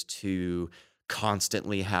 is to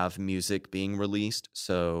constantly have music being released.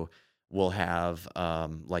 So we'll have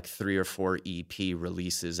like 3 or 4 EP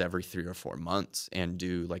releases every 3 or 4 months and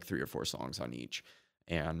do like 3 or 4 songs on each.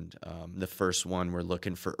 And the first one, we're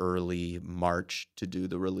looking for early March to do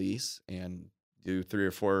the release and do 3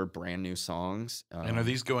 or 4 brand new songs. And are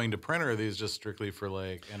these going to print, or are these just strictly for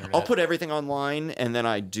like internet? I'll put everything online, and then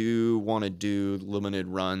I do want to do limited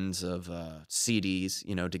runs of CDs,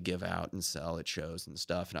 you know, to give out and sell at shows and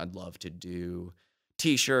stuff. And I'd love to do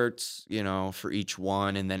T-shirts, you know, for each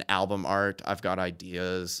one, and then album art. I've got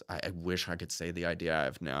ideas. I wish I could say the idea I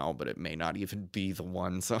have now, but it may not even be the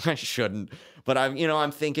one, so I shouldn't. But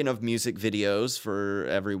I'm thinking of music videos for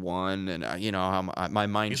everyone, and you know, my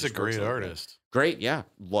mind. He's a great artist. Great, yeah.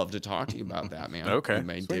 Love to talk to you about that, man. Okay, you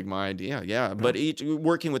may dig my idea, yeah. But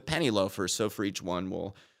working with penny loafers, so for each one,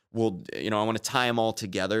 we'll I want to tie them all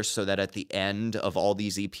together so that at the end of all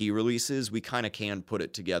these EP releases, we kind of can put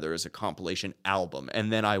it together as a compilation album, and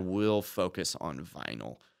then I will focus on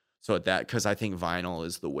vinyl. So at that, because I think vinyl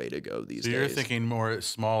is the way to go these days. So you're thinking more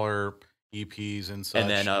smaller EPs and such, and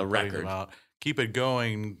then a record. Keep it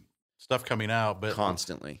going, stuff coming out, but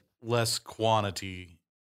constantly less quantity.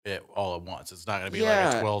 All at once. It's not going to be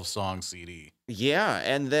like a 12-song CD. Yeah,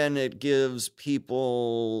 and then it gives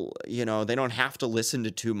people, you know, they don't have to listen to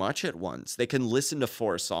too much at once. They can listen to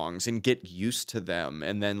 4 songs and get used to them,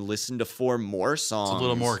 and then listen to 4 more songs. It's a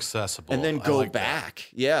little more accessible. And then go back.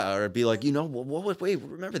 That. Yeah, or be like, you know, wait,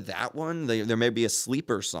 remember that one? There may be a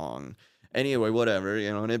sleeper song. Anyway, whatever, you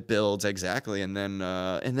know, and it builds exactly. And then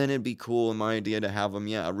it'd be cool, my idea, to have them,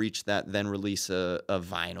 reach that, then release a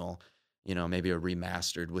vinyl. You know, maybe a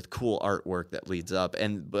remastered with cool artwork that leads up.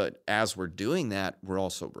 But as we're doing that, we're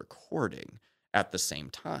also recording at the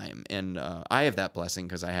same time. And I have that blessing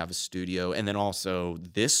because I have a studio. And then also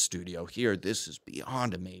this studio here, this is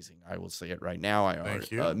beyond amazing. I will say it right now. I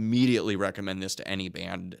immediately recommend this to any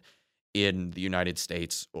band in the United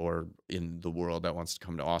States or in the world that wants to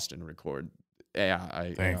come to Austin and record.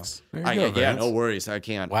 Yeah, thanks. No worries. I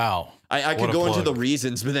can't. Wow. I could go into the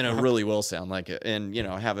reasons, but then it really will sound like it. And, you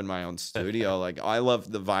know, having my own studio, like I love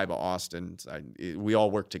the vibe of Austin. We all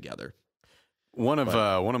work together. One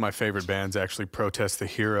of my favorite bands actually, Protest the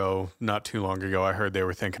Hero, not too long ago. I heard they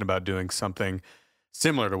were thinking about doing something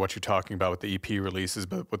similar to what you're talking about with the EP releases,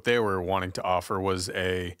 but what they were wanting to offer was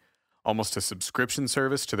almost a subscription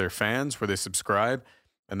service to their fans where they subscribe.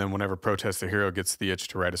 And then whenever Protest the Hero gets the itch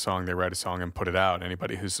to write a song, they write a song and put it out.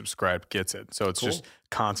 Anybody who's subscribed gets it. So it's just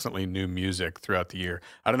constantly new music throughout the year.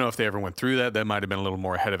 I don't know if they ever went through that. That might have been a little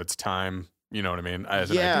more ahead of its time. You know what I mean?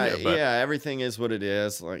 As an idea, but, everything is what it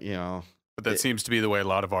is. Like, you know. But that seems to be the way a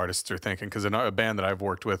lot of artists are thinking. Because a band that I've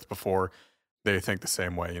worked with before, they think the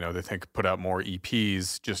same way. You know, they think put out more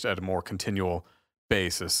EPs just at a more continual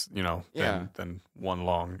basis, you know, than one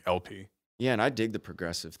long LP. Yeah, and I dig the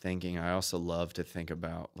progressive thinking. I also love to think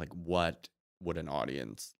about like what would an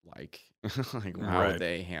audience like, like how would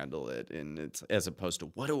they handle it, and it's as opposed to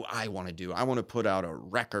what do I want to do? I want to put out a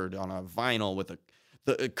record on a vinyl with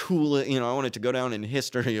the cool, you know, I want it to go down in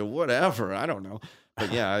history or whatever. I don't know.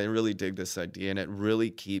 But yeah, I really dig this idea, and it really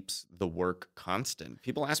keeps the work constant.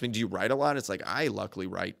 People ask me, do you write a lot? It's like, I luckily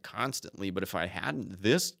write constantly, but if I hadn't,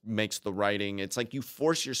 this makes the writing, it's like you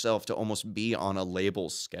force yourself to almost be on a label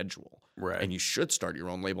schedule. Right. And you should start your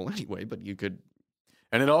own label anyway, but you could.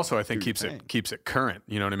 And it also, I think, keeps it current.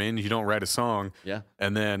 You know what I mean? You don't write a song,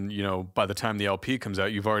 and then, you know, by the time the LP comes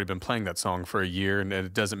out, you've already been playing that song for a year, and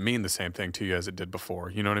it doesn't mean the same thing to you as it did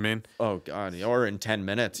before. You know what I mean? Oh God! Or in 10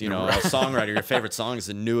 minutes, you know, a songwriter, your favorite song is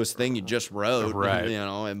the newest thing you just wrote, right? You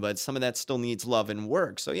know, but some of that still needs love and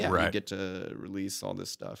work. So you get to release all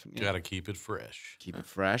this stuff. And, you got to keep it fresh. Keep it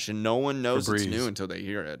fresh, and no one knows it's new until they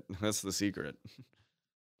hear it. That's the secret.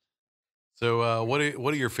 So what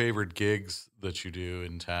are your favorite gigs that you do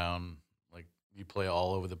in town? Like, you play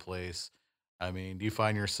all over the place. I mean, do you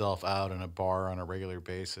find yourself out in a bar on a regular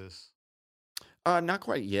basis? Not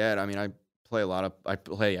quite yet. I mean, I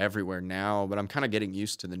play everywhere now, but I'm kind of getting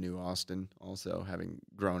used to the new Austin. Also, having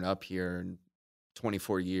grown up here and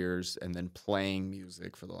 24 years, and then playing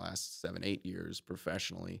music for the last 7, 8 years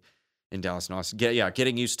professionally in Dallas and Austin.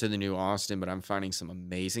 Getting used to the new Austin, but I'm finding some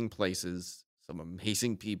amazing places, some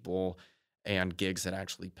amazing people, and gigs that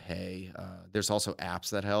actually pay. There's also apps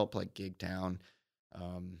that help, like GigTown,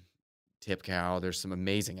 um, TipCow. There's some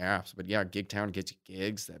amazing apps, but yeah, GigTown gets you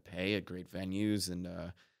gigs that pay at great venues, and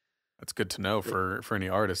That's good to know for any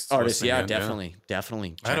artists. artists. listening Yeah, in, definitely.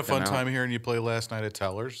 I had a check them fun out. time hearing you play last night at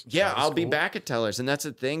Tellers. Yeah, That was I'll be cool. back at Tellers. And that's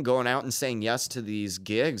the thing, going out and saying yes to these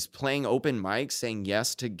gigs, playing open mics, saying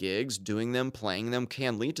yes to gigs, doing them, playing them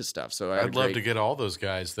can lead to stuff. So I'd love to get all those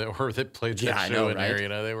guys that played that Yeah, I show know, in right? there. You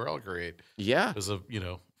know, they were all great. Yeah. It was a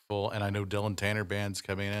full, and I know Dylan Tanner band's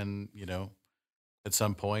coming in. At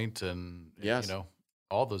some point, and Yes.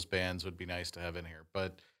 all those bands would be nice to have in here.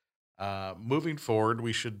 But moving forward,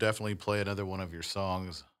 we should definitely play another one of your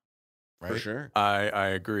songs. Right? For sure. I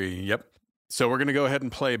agree. Yep. So we're going to go ahead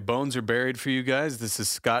and play Bones Are Buried for you guys. This is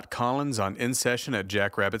Scott Collins on In Session at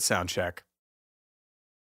Jackrabbit Soundcheck.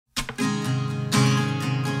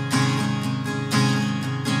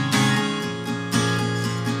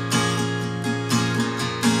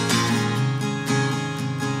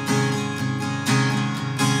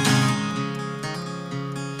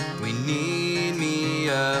 We need me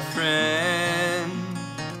a friend,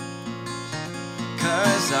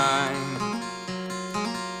 'cause I'm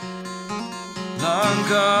long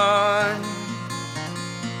gone,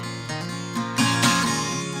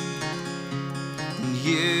 and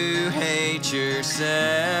you hate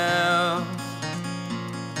yourself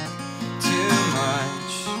too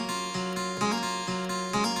much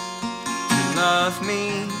to love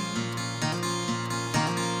me.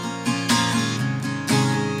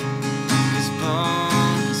 'Cause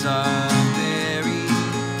bones are buried,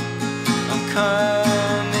 I'm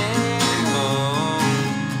coming home.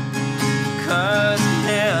 'Cause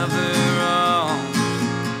never wrong,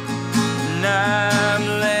 and I'm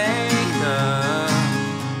laid up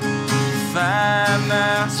 5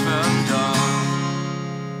 miles from dawn,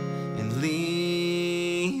 and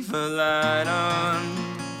leave a light on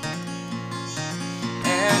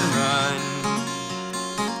and run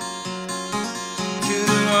to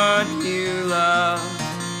the one you love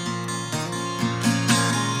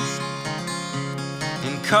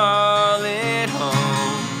and call it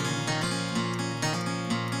home.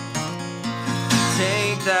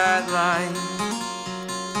 Take that light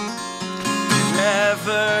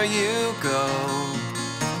wherever you go,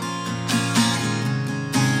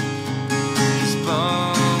 'cause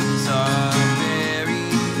bones are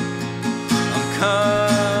buried, I'm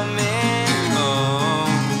coming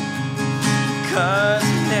home. 'Cause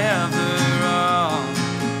never wrong,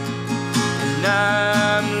 and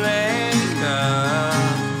I'm laid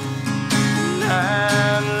up, and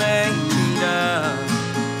I'm laid up,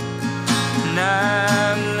 and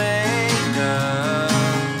I'm laid up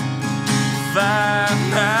 5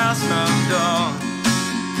 miles from dawn.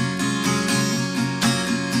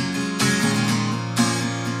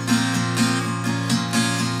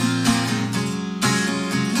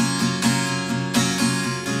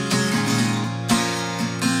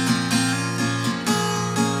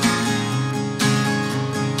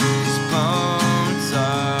 His bones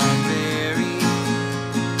are buried,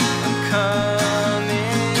 I'm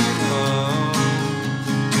coming home.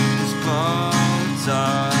 His bones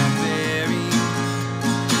are buried,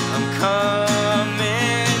 I'm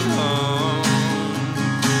coming home.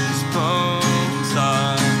 His bones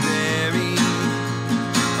are buried,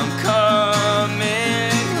 I'm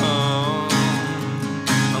coming home.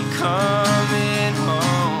 I'm coming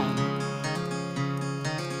home.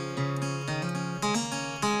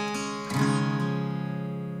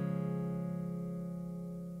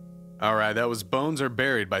 All right, that was Bones Are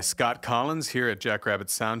Buried by Scott Collins here at Jackrabbit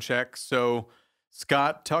Soundcheck. So,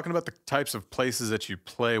 Scott, talking about the types of places that you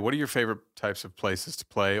play, what are your favorite types of places to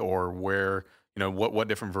play, or where, what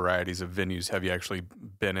different varieties of venues have you actually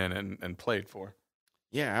been in and played for?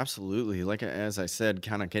 Yeah, absolutely. Like as I said,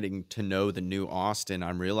 kind of getting to know the new Austin,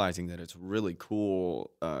 I'm realizing that it's really cool,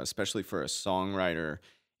 especially for a songwriter.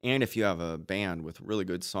 And if you have a band with really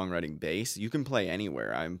good songwriting bass, you can play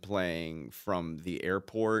anywhere. I'm playing from the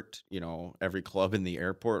airport, every club in the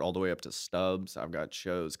airport, all the way up to Stubbs. I've got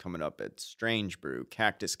shows coming up at Strange Brew,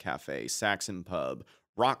 Cactus Cafe, Saxon Pub,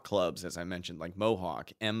 rock clubs, as I mentioned, like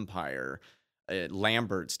Mohawk, Empire, at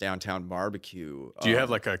Lambert's Downtown Barbecue. Do you have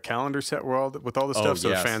like a calendar set with all the stuff so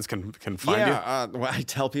yes. fans can find you? Well, I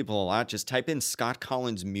tell people a lot, just type in Scott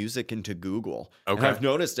Collins music into Google. Okay. And I've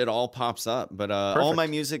noticed it all pops up. But all my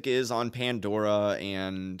Perfect. music is on Pandora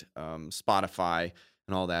and Spotify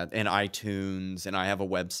and all that, and iTunes. And I have a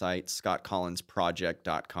website,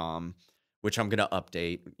 scottcollinsproject.com, which I'm going to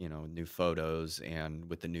update, new photos and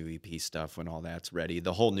with the new EP stuff when all that's ready.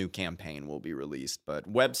 The whole new campaign will be released.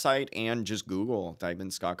 But website and just Google, type in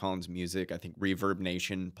Scott Collins music. I think Reverb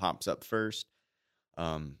Nation pops up first.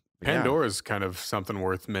 But yeah. Pandora is kind of something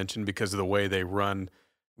worth mentioning because of the way they run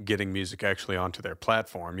getting music actually onto their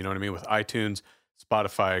platform. You know what I mean? With iTunes,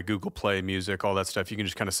 Spotify, Google Play Music, all that stuff, you can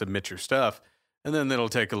just kind of submit your stuff, and then it'll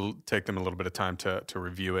take them a little bit of time to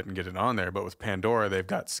review it and get it on there. But with Pandora, they've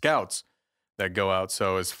got scouts that go out.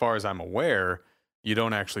 So as far as I'm aware, you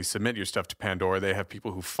don't actually submit your stuff to Pandora. They have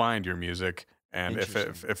people who find your music, and if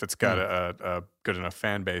it's got a good enough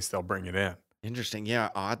fan base, they'll bring it in. Interesting. Yeah.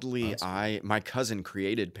 Oddly, my cousin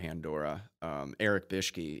created Pandora, Eric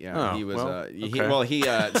Bishke. Yeah. Oh, He was,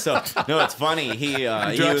 okay. so, no, it's funny. He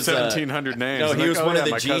Dropped was, 1,700 names. no, he Like, was oh, one yeah, of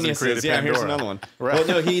the my cousin geniuses. created Yeah, here's Pandora. another one. Right.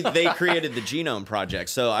 Well, no, they created the Genome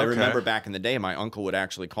Project. So I Okay. remember back in the day, my uncle would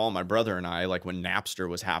actually call my brother and I, like when Napster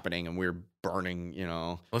was happening and we were burning,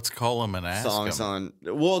 Let's call him and ask songs him. on.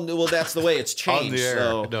 Well, that's the way it's On changed. the air.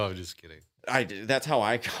 So No, I'm just kidding. that's how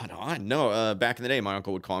I got on. No, back in the day, my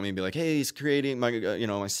uncle would call me and be like, "Hey, he's creating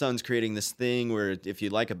my son's creating this thing where if you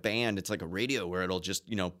like a band, it's like a radio where it'll just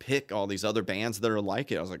pick all these other bands that are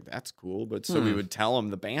like it." I was like, "That's cool," but so we would tell him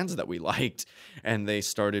the bands that we liked, and they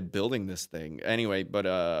started building this thing anyway.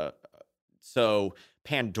 But so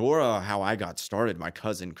Pandora, how I got started, my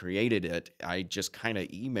cousin created it. I just kind of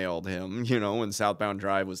emailed him, when Southbound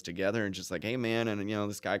Drive was together, and just like, "Hey, man," and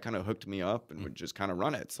this guy kind of hooked me up and would just kind of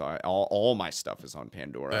run it. So all my stuff is on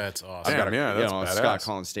Pandora. That's awesome. I've got Damn, yeah, that's a Scott badass.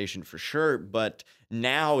 Collins station for sure. But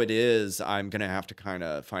now I'm gonna have to kind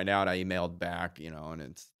of find out. I emailed back,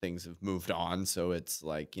 and things have moved on. So it's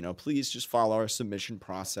like, please just follow our submission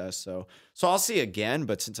process. So I'll see again.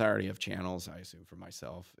 But since I already have channels, I assume for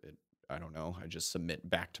myself, I don't know. I just submit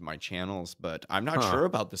back to my channels, but I'm not Huh. sure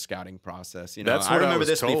about the scouting process. That's I what I remember was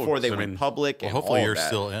this told, before they 'cause I went mean- public. Well, and hopefully all you're that.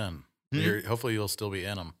 still in. Hopefully you'll still be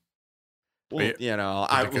in them. Well, Did it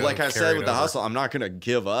like go I said carried with the over? hustle, I'm not gonna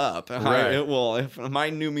give up. Right. If my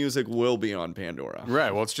new music will be on Pandora.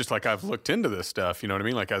 Right. Well, it's just like I've looked into this stuff. You know what I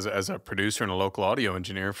mean? Like as a producer and a local audio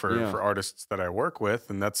engineer for artists that I work with,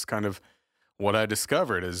 and that's kind of what I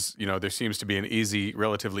discovered is, there seems to be an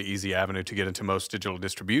relatively easy avenue to get into most digital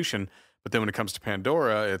distribution. But then when it comes to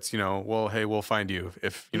Pandora, it's, well, hey, we'll find you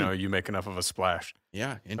if, you make enough of a splash.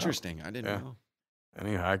 Yeah, interesting. I didn't Yeah. know.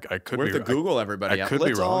 Anyhow, I could We're be at the Google, everybody. I could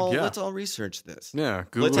be wrong, yeah. Let's all research this. Yeah.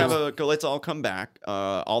 Google. Let's all come back.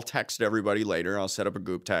 I'll text everybody later. I'll set up a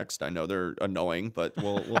group text. I know they're annoying, but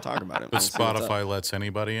we'll talk about it. But We'll see what's up. Spotify lets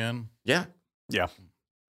anybody in. Yeah. Yeah.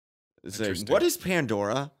 It's like, Interesting. what is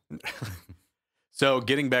Pandora? So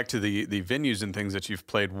getting back to the venues and things that you've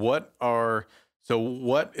played, what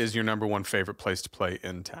is your number one favorite place to play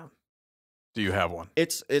in town? Do you have one?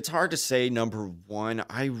 It's hard to say number one.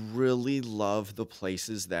 I really love the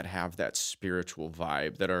places that have that spiritual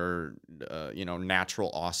vibe, that are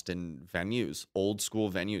natural Austin venues, old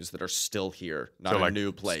school venues that are still here, not So a like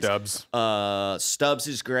new place. Stubbs. Stubbs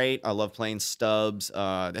is great. I love playing Stubbs.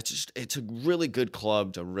 It's a really good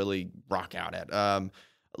club to really rock out at.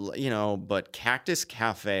 But Cactus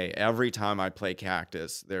Cafe, every time I play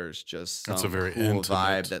Cactus, there's just some That's a very cool intimate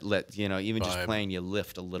vibe that even just vibe. playing you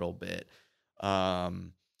lift a little bit.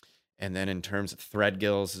 And then in terms of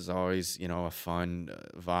Threadgills is always, a fun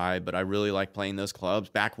vibe, but I really like playing those clubs.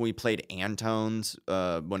 Back when we played Antone's,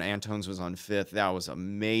 when Antone's was on Fifth, that was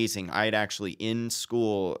amazing. I had actually in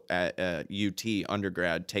school at UT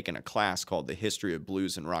undergrad taken a class called The History of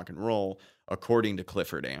Blues and Rock and Roll, according to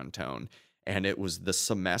Clifford Antone. And it was the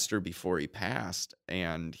semester before he passed,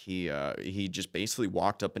 and he just basically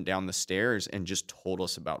walked up and down the stairs and just told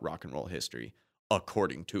us about rock and roll history,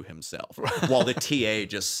 according to himself, while the TA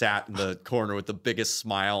just sat in the corner with the biggest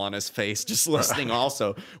smile on his face, just listening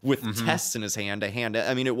also with tests in his hand to hand.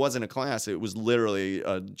 I mean, it wasn't a class. It was literally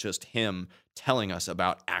just him telling us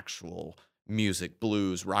about actual music,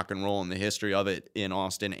 blues, rock and roll, and the history of it in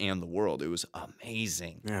Austin and the world. It was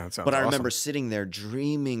amazing. Yeah, that sounds But I awesome. remember sitting there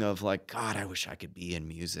dreaming of like, God, I wish I could be in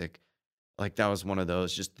music. Like that was one of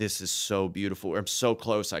those, just this is so beautiful. I'm so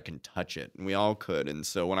close I can touch it. And we all could. And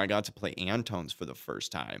so when I got to play Antone's for the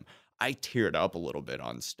first time, I teared up a little bit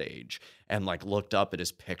on stage and like looked up at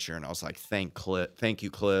his picture and I was like, thank you,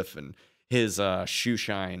 Cliff. And his shoe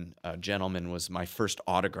shine gentleman was my first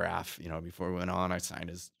autograph. Before we went on, I signed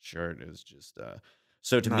his shirt. It was just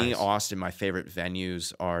so to me, Nice. Austin, my favorite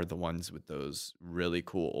venues are the ones with those really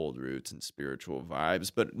cool old roots and spiritual vibes.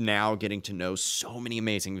 But now getting to know so many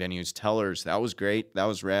amazing venues, Tellers, that was great. That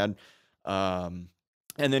was rad. And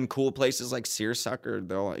then cool places like Searsucker,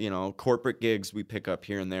 they'll, corporate gigs we pick up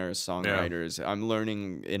here and there as songwriters. I'm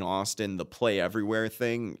learning in Austin, the play everywhere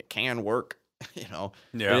thing can work. Yeah.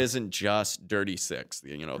 It isn't just Dirty Six,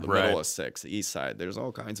 the Right. middle of Six, the East Side. There's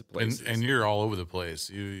all kinds of places. And you're all over the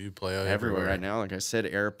place. You play everywhere right now. Like I said,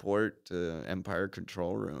 airport to Empire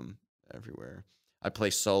Control Room, everywhere. I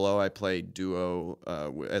play solo. I play duo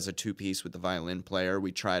as a 2-piece with the violin player.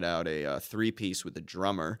 We tried out a 3-piece with the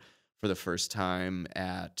drummer for the first time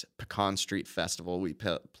at Pecan Street Festival. We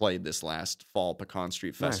played this last fall, Pecan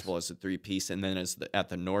Street Festival, as a 3-piece, and then at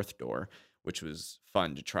the North Door, which was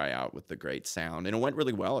fun to try out with the great sound. And it went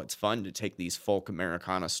really well. It's fun to take these folk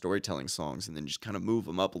Americana storytelling songs and then just kind of move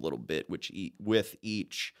them up a little bit, with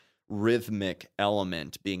each rhythmic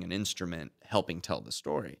element being an instrument helping tell the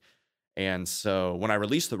story. And so when I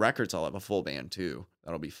release the records, I'll have a full band too.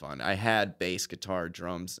 That'll be fun. I had bass, guitar,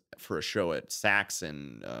 drums for a show at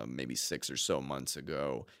Saxon maybe 6 or so months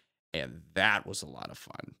ago, and that was a lot of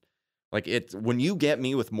fun. Like when you get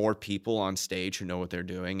me with more people on stage who know what they're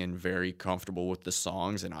doing and very comfortable with the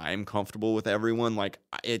songs, and I'm comfortable with everyone, like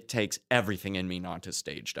it takes everything in me not to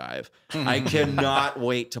stage dive. I cannot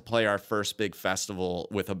wait to play our first big festival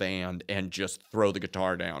with a band and just throw the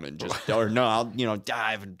guitar down and just, I'll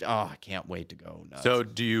dive. And, I can't wait to go nuts. So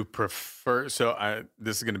do you prefer,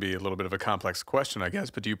 this is going to be a little bit of a complex question, I guess,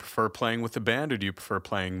 but do you prefer playing with the band or do you prefer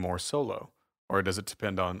playing more solo? Or does it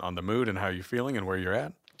depend on the mood and how you're feeling and where you're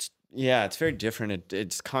at? Yeah, it's very different.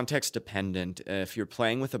 It's context dependent. If you're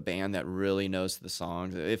playing with a band that really knows the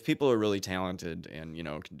songs, if people are really talented and,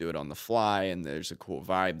 can do it on the fly and there's a cool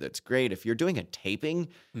vibe, that's great. If you're doing a taping,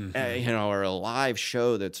 or a live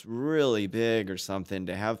show that's really big or something,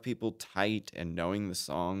 to have people tight and knowing the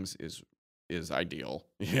songs is ideal.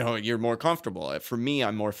 You're more comfortable. For me,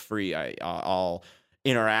 I'm more free. I'll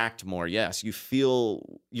interact more. Yes, you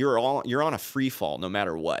feel you're on a free fall no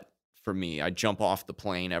matter what. For me, I jump off the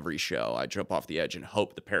plane every show. I jump off the edge and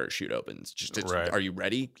hope the parachute opens. Right. Are you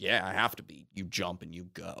ready? Yeah, I have to be. You jump and you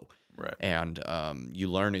go. Right. And you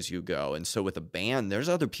learn as you go. And so with a band, there's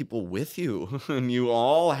other people with you, and you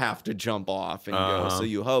all have to jump off and go. So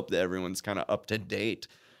you hope that everyone's kind of up to date.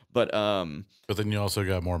 But then you also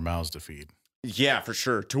got more mouths to feed. Yeah, for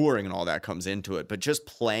sure. Touring and all that comes into it. But just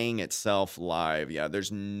playing itself live,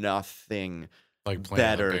 there's nothing like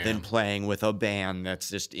better than playing with a band that's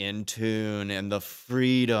just in tune, and the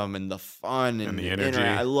freedom and the fun and the energy.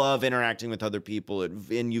 I love interacting with other people,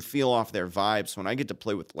 and you feel off their vibes. When I get to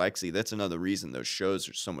play with Lexi, that's another reason those shows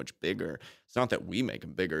are so much bigger. It's not that we make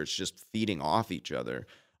them bigger, it's just feeding off each other.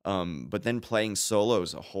 But then playing solo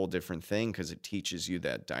is a whole different thing because it teaches you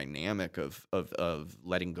that dynamic of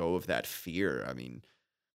letting go of that fear. I mean,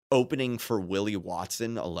 opening for Willie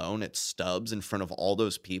Watson alone at Stubbs in front of all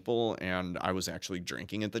those people, and I was actually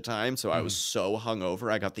drinking at the time, so I was so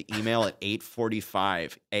hungover. I got the email at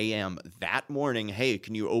 8:45 a.m. that morning, hey,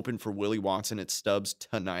 can you open for Willie Watson at Stubbs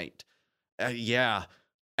tonight? Yeah,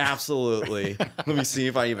 absolutely. Let me see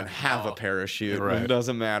if I even have a parachute. Right. It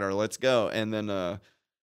doesn't matter. Let's go. And then,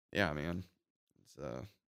 yeah, man. It's,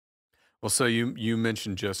 Well, so you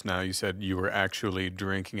mentioned just now, you said you were actually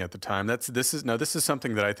drinking at the time. This is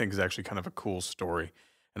something that I think is actually kind of a cool story.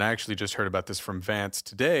 And I actually just heard about this from Vance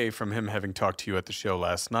today, from him having talked to you at the show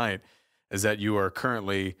last night, is that you are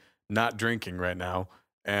currently not drinking right now.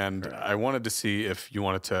 And I wanted to see if you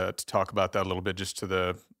wanted to talk about that a little bit, just to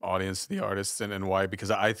the audience, the artists, and why,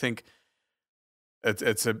 because I think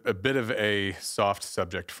it's a bit of a soft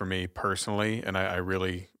subject for me personally, and I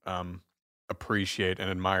really appreciate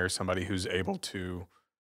and admire somebody who's able to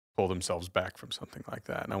pull themselves back from something like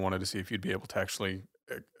that. And I wanted to see if you'd be able to actually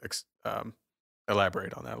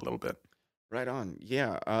elaborate on that a little bit. Right on.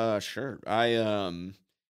 Yeah, sure.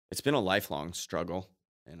 It's been a lifelong struggle,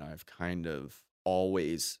 and I've kind of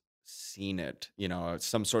always seen it.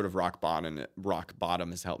 Some sort of rock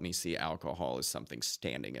bottom has helped me see alcohol as something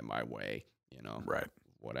standing in my way, Right.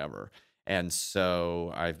 whatever. And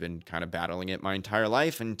so I've been kind of battling it my entire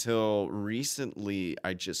life until recently.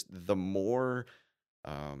 The more,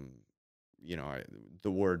 the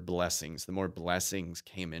word blessings, the more blessings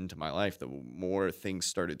came into my life, the more things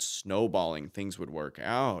started snowballing, things would work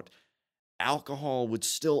out. Alcohol would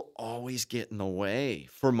still always get in the way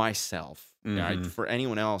for myself. For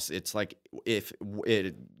anyone else, it's like,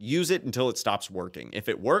 use it until it stops working. If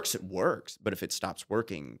it works, it works. But if it stops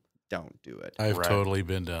working, don't do it. I've Right. totally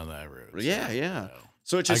been down that road. Yeah, so, yeah. you know.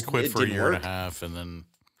 So it just I quit it for a didn't year work. and a half, and then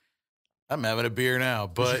I'm having a beer now.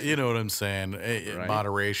 But you know what I'm saying? Right.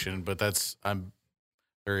 Moderation. But I'm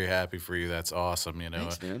very happy for you. That's awesome. You know,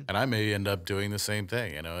 Thanks, man. and I may end up doing the same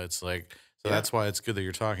thing. You know, it's like Yeah. that's why it's good that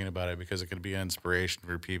you're talking about it, because it can be an inspiration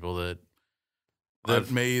for people that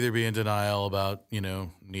I've- may either be in denial about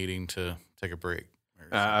needing to take a break. Or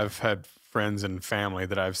something. I've had friends and family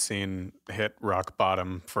that I've seen hit rock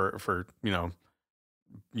bottom for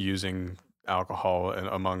using alcohol and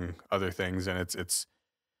among other things, and it's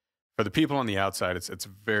for the people on the outside, it's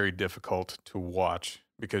very difficult to watch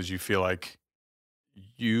because you feel like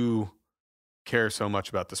you care so much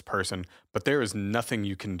about this person, but there is nothing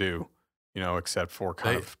you can do, except for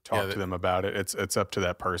kind of talk to them about it. It's up to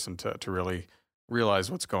that person to really realize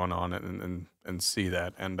what's going on and see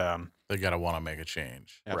that. And They gotta want to make a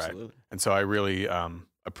change. Absolutely. and so I really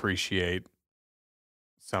appreciate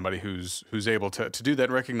somebody who's able to do that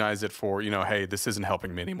and recognize it for, hey, this isn't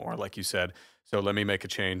helping me anymore, like you said. So let me make a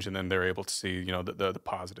change, and then they're able to see, the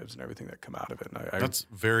positives and everything that come out of it. And That's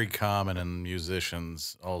very common in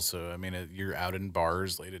musicians also. I mean, you're out in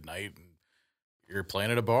bars late at night and you're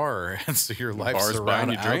playing at a bar, and so your life's bar's buying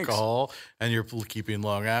around you drinks. alcohol, and you're keeping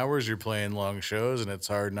long hours, you're playing long shows, and it's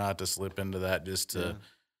hard not to slip into that just to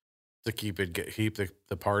keep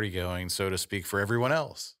the party going, so to speak, for everyone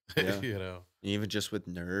else. Yeah. Even just with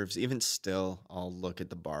nerves, even still, I'll look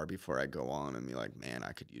at the bar before I go on and be like, man,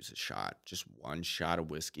 I could use a shot. Just one shot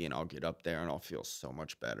of whiskey and I'll get up there and I'll feel so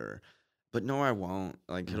much better. But no, I won't.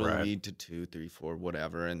 Like, it'll Right. lead to 2, 3, 4,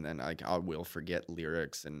 whatever. And then I will forget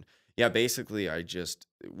lyrics. And yeah, basically, I just,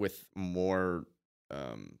 with more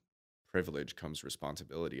privilege comes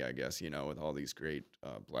responsibility, I guess, with all these great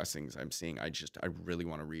blessings I'm seeing. I really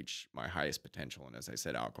want to reach my highest potential. And as I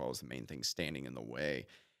said, alcohol is the main thing standing in the way.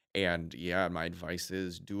 And yeah, my advice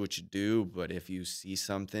is do what you do, but if you see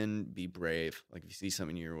something, be brave. Like, if you see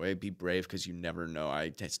something in your way, be brave, because you never know. I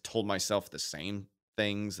just told myself the same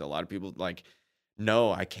things. A lot of people like,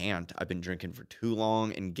 no, I can't. I've been drinking for too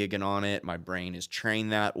long and gigging on it. My brain is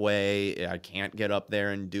trained that way. I can't get up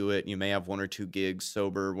there and do it. You may have 1 or 2 gigs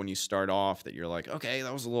sober when you start off that you're like, okay,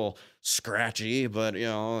 that was a little scratchy, but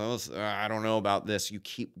I don't know about this. You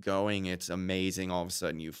keep going. It's amazing. All of a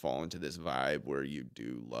sudden you fall into this vibe where you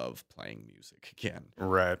do love playing music again.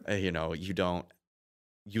 right.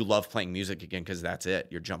 You love playing music again because that's it.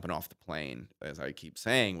 You're jumping off the plane, as I keep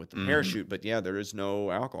saying, with the parachute. But yeah, there is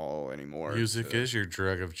no alcohol anymore. Music is your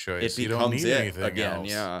drug of choice. It You don't becomes need it anything again.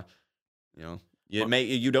 else. Yeah,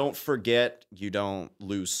 you don't forget. You don't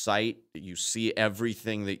lose sight. You see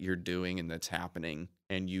everything that you're doing and that's happening,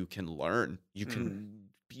 and you can learn.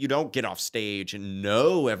 You don't get off stage and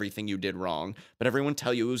know everything you did wrong, but everyone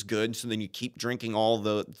tell you it was good. So then you keep drinking all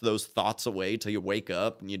those thoughts away till you wake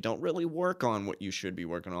up, and you don't really work on what you should be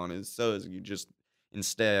working on.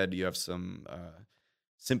 Instead you have some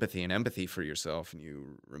sympathy and empathy for yourself, and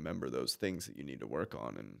you remember those things that you need to work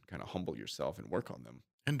on and kind of humble yourself and work on them.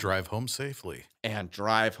 And drive home safely. And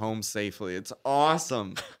drive home safely. It's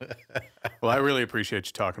awesome. Well, I really appreciate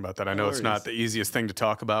you talking about that. I know it's not worries. the easiest thing to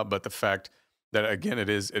talk about, but the fact that, again, it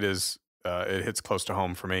hits close to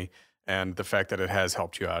home for me, and the fact that it has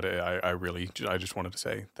helped you out, I just wanted to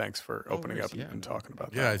say thanks for opening worries. up Yeah, and no. talking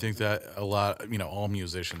about Yeah, that. I think that a lot, all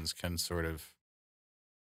musicians can sort of,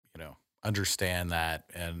 understand that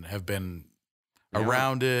and have been Yeah.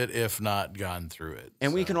 around it, if not gone through it.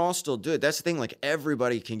 And we So, can all still do it. That's the thing. Like,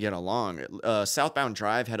 everybody can get along. Southbound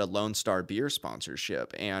Drive had a Lone Star beer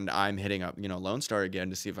sponsorship, and I'm hitting up, Lone Star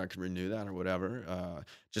again to see if I can renew that or whatever.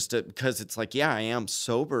 Because it's like, yeah, I am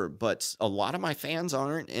sober, but a lot of my fans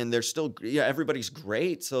aren't, and they're still, everybody's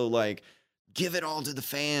great. So like, give it all to the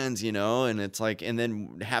fans, and it's like, and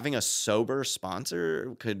then having a sober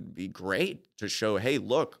sponsor could be great to show, hey,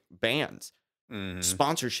 look, bands. Mhm.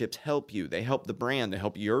 Sponsorships help you. They help the brand. They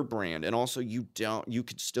help your brand. And also, you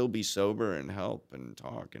could still be sober and help and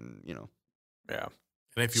talk and, Yeah.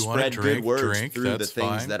 and if you want to spread good drink, words through that's the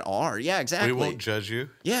things fine. that are. Yeah, exactly. We won't judge you.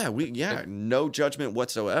 Yeah, no judgment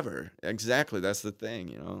whatsoever. Exactly. That's the thing,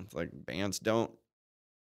 It's like, bands don't,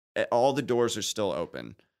 all the doors are still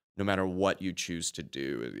open, no matter what you choose to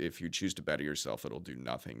do. If you choose to better yourself, it'll do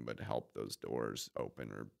nothing but help those doors open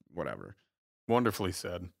or whatever. Wonderfully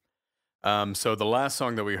said. So the last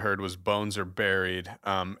song that we heard was "Bones Are Buried,"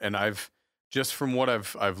 and I've just from what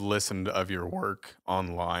I've listened of your work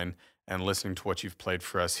online and listening to what you've played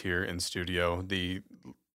for us here in studio, the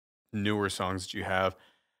newer songs that you have,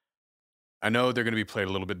 I know they're going to be played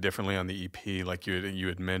a little bit differently on the EP, like you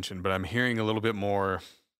had mentioned, but I'm hearing a little bit more.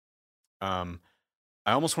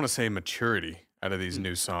 I almost want to say maturity out of these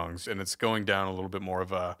new songs, and it's going down a little bit more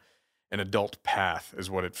of a an adult path is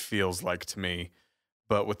what it feels like to me.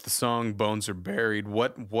 But with the song Bones Are Buried,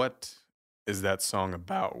 what is that song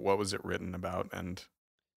about? What was it written about? And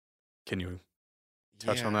can you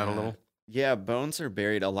touch on that a little? Yeah, Bones Are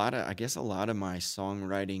Buried. I guess a lot of my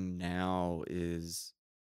songwriting now is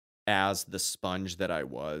as the sponge that I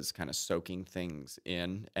was, kind of soaking things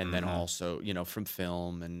in, and then also, from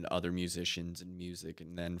film and other musicians and music,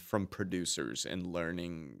 and then from producers and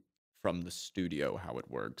learning from the studio how it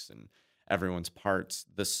works and everyone's parts.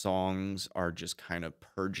 The songs are just kind of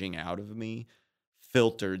purging out of me,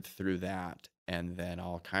 filtered through that, and then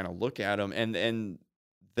I'll kind of look at them, and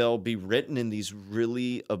they'll be written in these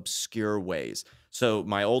really obscure ways. So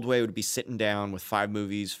my old way would be sitting down with 5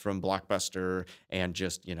 movies from Blockbuster and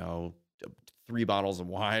just, 3 bottles of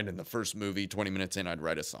wine. And the first movie, 20 minutes in, I'd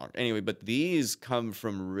write a song. Anyway, but these come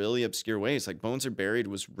from really obscure ways. Like Bones Are Buried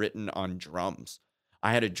was written on drums.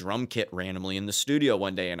 I had a drum kit randomly in the studio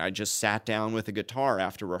one day, and I just sat down with a guitar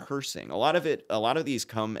after rehearsing. A lot of these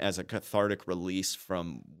come as a cathartic release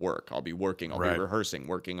from work. I'll be working, I'll be rehearsing,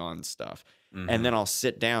 working on stuff. And then I'll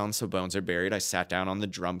sit down. So Bones Are Buried, I sat down on the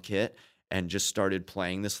drum kit and just started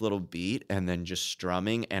playing this little beat and then just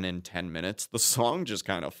strumming. And in 10 minutes, the song just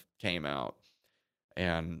kind of came out.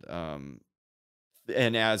 And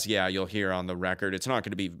as you'll hear on the record, it's not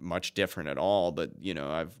going to be much different at all. But,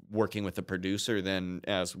 I've working with a producer, then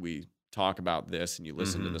as we talk about this and you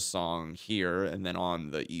listen to the song here, and then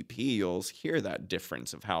on the EP, you'll hear that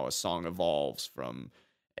difference of how a song evolves from,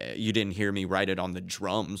 you didn't hear me write it on the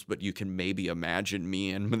drums, but you can maybe imagine me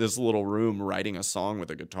in this little room writing a song with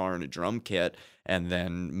a guitar and a drum kit, and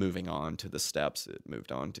then moving on to the steps it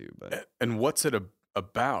moved on to. But and what's it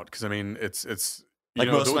about? Because I mean, it's like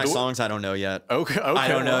most of my songs, I don't know yet. Okay, I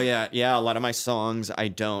don't know yet. Yeah, a lot of my songs, I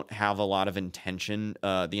don't have a lot of intention.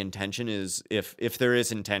 The intention is, if there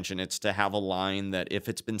is intention, it's to have a line that if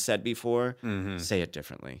it's been said before, say it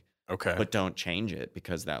differently. Okay. But don't change it,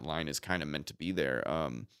 because that line is kind of meant to be there.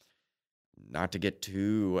 Not to get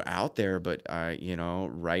too out there, but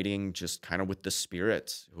writing just kind of with the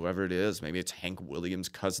spirits, whoever it is. Maybe it's Hank Williams'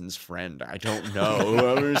 cousin's friend. I don't know.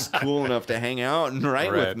 Whoever's cool enough to hang out and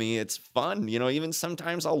write with me. It's fun. Even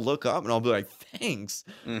sometimes I'll look up and I'll be like, thanks.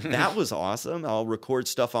 That was awesome. I'll record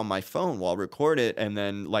stuff on my phone while I'll record it. And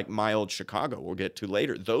then like My Old Chicago, we'll get to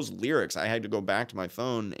later. Those lyrics, I had to go back to my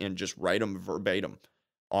phone and just write them verbatim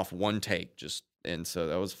off one take. And so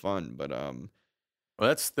that was fun. But well,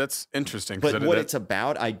 that's interesting. But what it's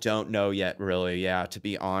about, I don't know yet, really. Yeah, to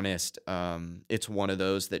be honest, it's one of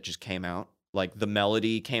those that just came out. Like the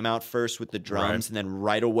melody came out first with the drums, and then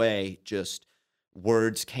right away, just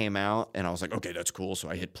words came out, and I was like, okay, that's cool. So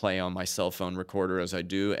I hit play on my cell phone recorder as I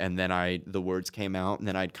do, and then the words came out, and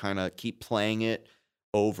then I'd kind of keep playing it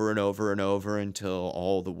over and over and over until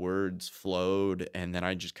all the words flowed, and then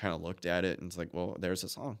I just kind of looked at it and it's like, well, there's a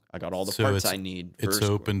song. I got all the parts I need. It's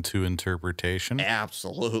open to interpretation.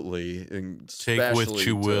 Absolutely. Take what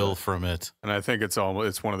you will from it. And I think it's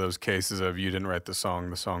one of those cases of you didn't write the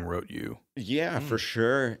song wrote you. Yeah, for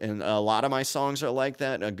sure. And a lot of my songs are like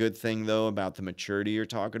that. A good thing, though, about the maturity you're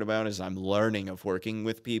talking about is I'm learning of working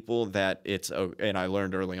with people that and I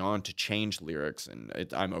learned early on to change lyrics, and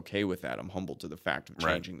I'm okay with that. I'm humble to the fact of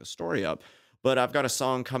changing the story up. But I've got a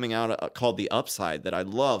song coming out called The Upside that I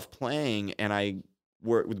love playing, and I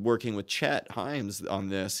working with Chet Himes on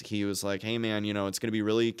this. He was like, hey, man, it's going to be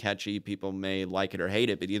really catchy. People may like it or hate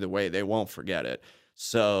it, but either way, they won't forget it.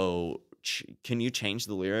 So can you change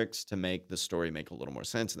the lyrics to make the story make a little more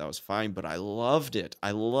sense? And that was fine, but I loved it.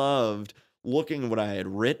 I loved looking at what I had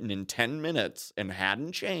written in 10 minutes and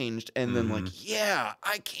hadn't changed, and then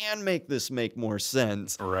I can make this make more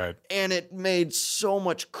sense. Right. And it made so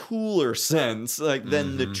much cooler sense,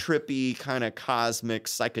 than the trippy kind of cosmic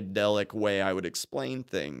psychedelic way I would explain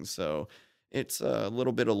things. So it's a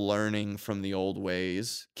little bit of learning from the old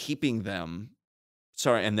ways, keeping them,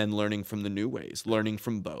 and then learning from the new ways, learning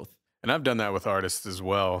from both. And I've done that with artists as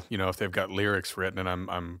well. If they've got lyrics written and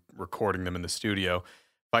I'm recording them in the studio,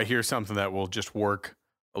 if I hear something that will just work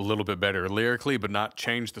a little bit better lyrically, but not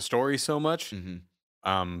change the story so much,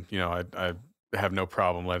 I have no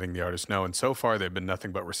problem letting the artist know. And so far, they've been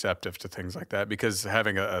nothing but receptive to things like that, because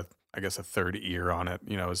having a third ear on it,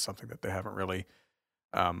 is something that they haven't really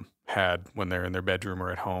had when they're in their bedroom or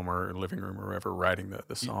at home or living room or wherever writing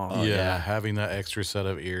the song. Having that extra set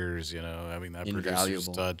of ears, having that producer's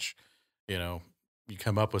touch. You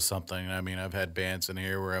come up with something. I mean, I've had bands in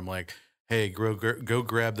here where I'm like, hey, go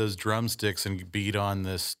grab those drumsticks and beat on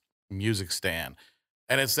this music stand.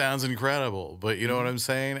 And it sounds incredible. But you know what I'm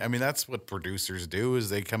saying? I mean, that's what producers do, is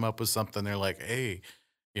they come up with something. They're like, hey,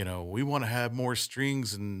 we want to have more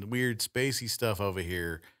strings and weird spacey stuff over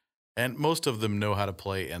here. And most of them know how to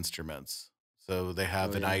play instruments. So they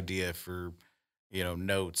have Oh, an yeah. idea for,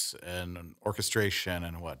 notes and orchestration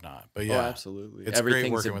and whatnot. But Oh, yeah, absolutely. it's great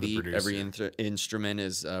Everything's working a with a beat. Every producer. instrument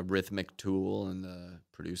is a rhythmic tool, and the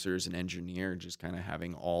producers and engineer just kind of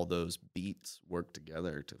having all those beats work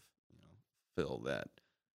together to, fill that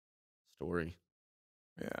story.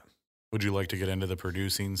 Yeah. Would you like to get into the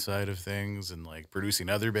producing side of things and like producing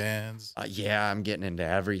other bands? Yeah, I'm getting into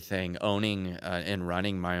everything. Owning and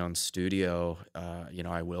running my own studio.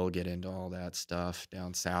 I will get into all that stuff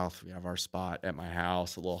down south. We have our spot at my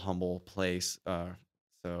house, a little humble place.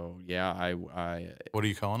 So yeah, What are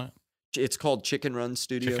you calling it? it's called Chicken Run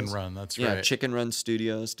Studios. Chicken Run, that's Yeah, right. Chicken Run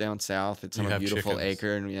Studios down south. It's You on a have beautiful chickens.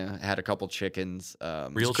 acre, and had a couple chickens.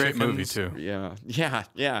 Real It's a great movie chickens? too. Yeah.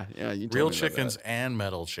 You told Real me about chickens that. and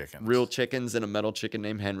metal chickens. Real chickens and a metal chicken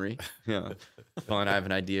named Henry. Yeah, fun. I have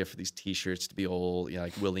an idea for these T-shirts to be old,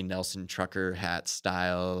 like Willie Nelson trucker hat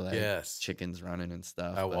style. Like Yes. chickens running and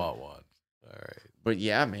stuff. I but, want one. All right. but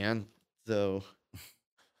yeah, man. So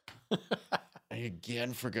I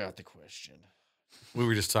again forgot the question. We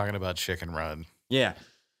were just talking about Chicken Run Yeah.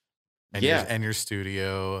 and Yeah. your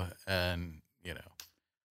studio and,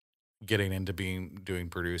 getting into doing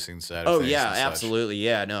producing side of Oh things yeah, and such. absolutely.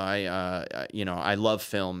 Yeah, no, I love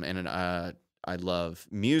film and I love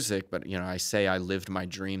music, but I say I lived my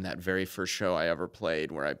dream that very first show I ever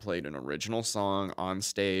played, where I played an original song on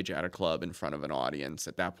stage at a club in front of an audience.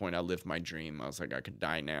 At that point, I lived my dream. I was like, I could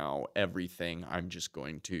die now. Everything. I'm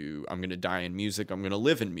gonna die in music. I'm gonna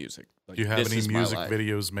live in music. Like, Do you have this any is my music life.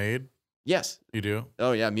 videos made? Yes. You do?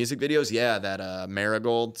 Oh yeah, music videos. Yeah, that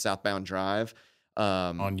Marigold, Southbound Drive.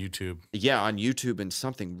 On YouTube. Yeah, on YouTube, and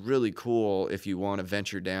something really cool if you want to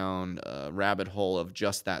venture down a rabbit hole of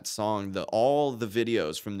just that song. All the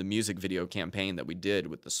videos from the music video campaign that we did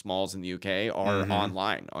with the Smalls in the UK are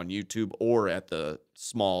online on YouTube or at the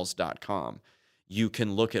smalls.com. You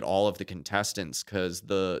can look at all of the contestants, because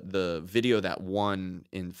the video that won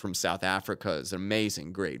from South Africa is an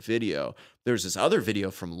amazing, great video. There's this other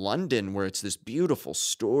video from London where it's this beautiful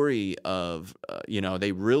story of,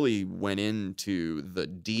 they really went into the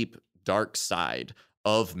deep, dark side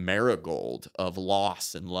of Marigold, of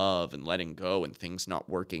loss and love and letting go and things not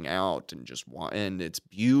working out, and it's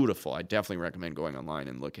beautiful. I definitely recommend going online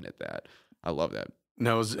and looking at that. I love that.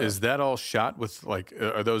 Now, is that all shot with, like,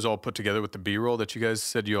 are those all put together with the B-roll that you guys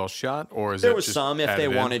said you all shot? Or is There it was just some if they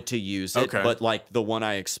added in? wanted to use it, Okay. but like the one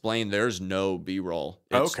I explained, there's no B-roll.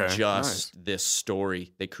 It's Okay, just this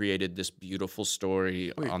story. They created this beautiful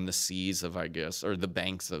story Sweet. on the seas of, I guess, or the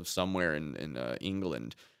banks of somewhere in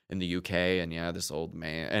England, in the UK. And yeah, this old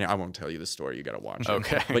man, and I won't tell you the story. You got to watch it.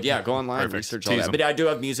 Okay. But yeah, go online, Perfect. research all Tease that. 'em. But I do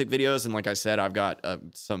have music videos. And like I said, I've got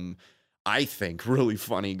some, I think, really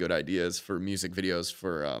funny, good ideas for music videos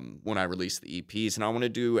for when I release the EPs. And I want to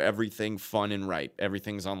do everything fun and right.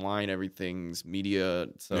 Everything's online, everything's media.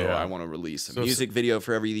 So Yeah. I want to release a So- music video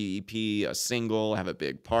for every EP, a single, have a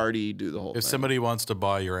big party, do the whole If thing. somebody wants to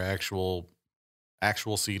buy your actual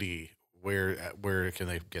CD, where can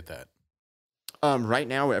they get that? Right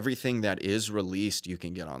now, everything that is released, you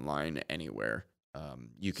can get online anywhere.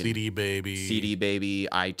 You can CD Baby.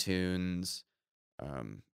 iTunes.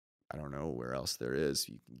 I don't know where else there is.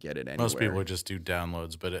 You can get it anywhere. Most people just do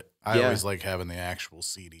downloads, but I Yeah. always like having the actual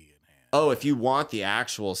CD in hand. Oh, if you want the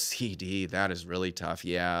actual CD, that is really tough.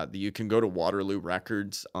 Yeah, you can go to Waterloo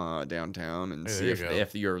Records downtown and Hey, see there you go.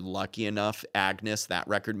 if you're lucky enough. Agnes, that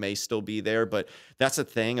record may still be there, but that's the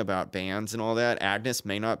thing about bands and all that. Agnes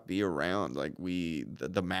may not be around. Like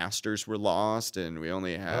the masters were lost, and we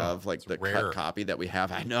only have like it's the rare. cut copy that we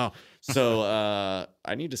have. I know. So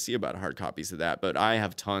I need to see about hard copies of that, but I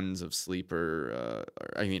have tons of sleeper.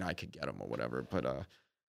 I could get them or whatever, but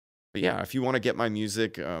yeah, if you want to get my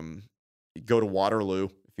music, go to Waterloo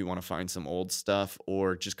if you want to find some old stuff,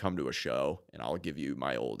 or just come to a show and I'll give you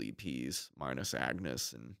my old EPs minus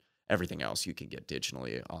Agnes, and everything else you can get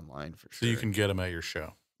digitally online for sure. So you can get them at your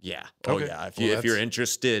show. Yeah. Okay. Oh yeah. If Well, you're that's-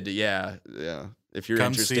 interested, yeah. If you're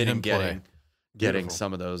Come see interested him in play. getting Beautiful.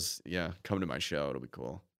 some of those, yeah, come to my show. It'll be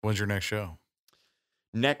cool. When's your next show?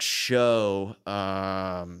 Next show,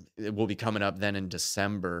 it will be coming up then in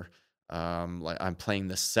December. I'm playing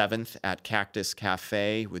the 7th at Cactus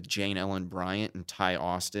Cafe with Jane Ellen Bryant and Ty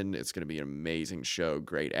Austin. It's going to be an amazing show,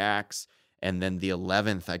 great acts. And then the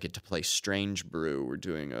 11th, I get to play Strange Brew. We're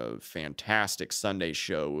doing a fantastic Sunday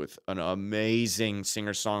show with an amazing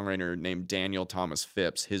singer-songwriter named Daniel Thomas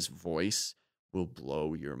Phipps. His voice will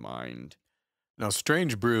blow your mind. Now,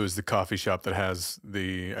 Strange Brew is the coffee shop that has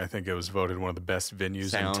I think it was voted one of the best venues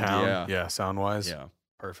Sound, in town. yeah. Yeah, sound-wise. Yeah.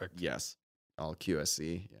 Perfect. Yes. all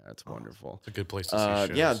QSC. Yeah, it's wonderful. It's a good place to see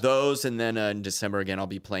shows. Yeah, those. And then in December, again, I'll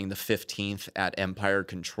be playing the 15th at Empire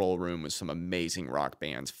Control Room with some amazing rock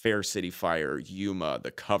bands. Fair City Fire, Yuma,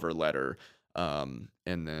 The Cover Letter. And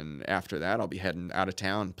then after that, I'll be heading out of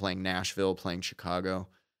town, playing Nashville, playing Chicago,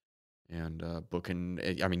 and booking.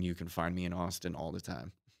 I mean, you can find me in Austin all the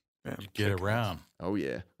time. You get around. Oh,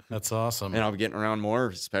 yeah. That's awesome. And I'll be getting around more,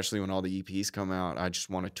 especially when all the EPs come out. I just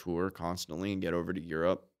want to tour constantly and get over to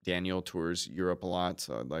Europe. Daniel tours Europe a lot,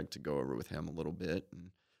 so I'd like to go over with him a little bit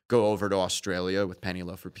and go over to Australia with Penny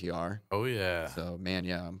Love for PR. Oh, yeah. So, man,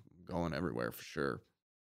 yeah, I'm going everywhere for sure.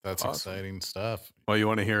 That's Awesome. exciting stuff. Well, you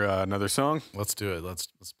want to hear another song? Let's do it. Let's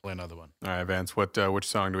play another one. All right, Vance. Which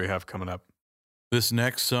song do we have coming up? This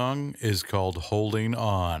next song is called Holding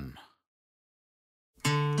On.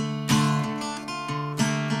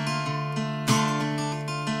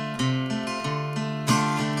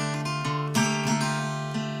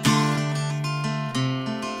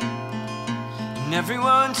 And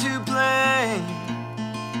everyone to blame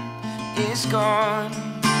is gone.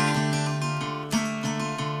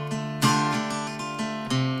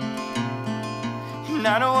 And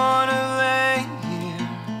I don't wanna lay here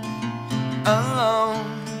alone.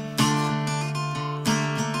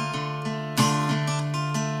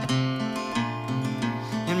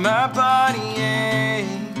 And my body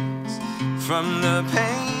aches from the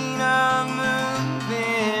pain of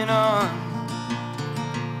moving on.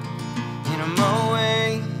 And I'm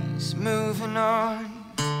always moving on.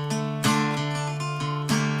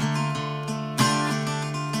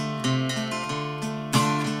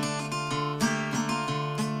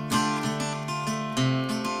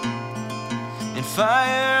 And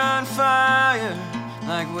fire on fire,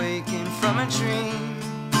 like waking from a dream.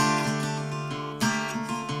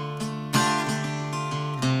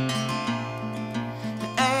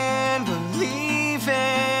 And believe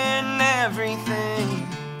in everything.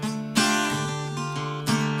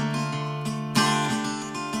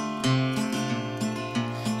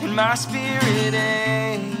 And my spirit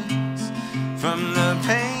aches from the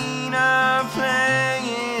pain of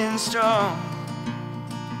playing strong.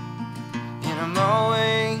 And I'm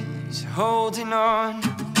always holding on.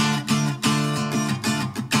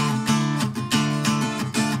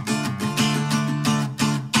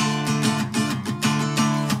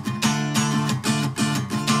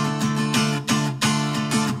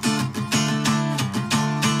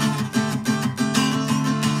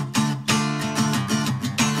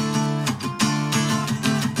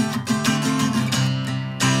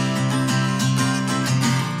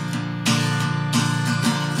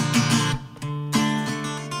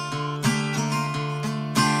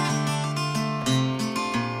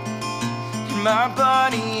 My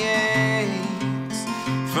body aches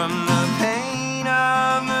from the pain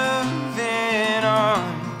of moving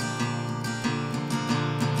on.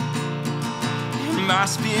 And my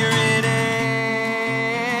spirit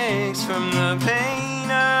aches from the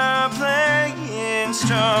pain of playing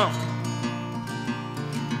strong.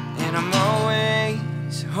 And I'm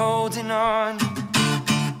always holding on.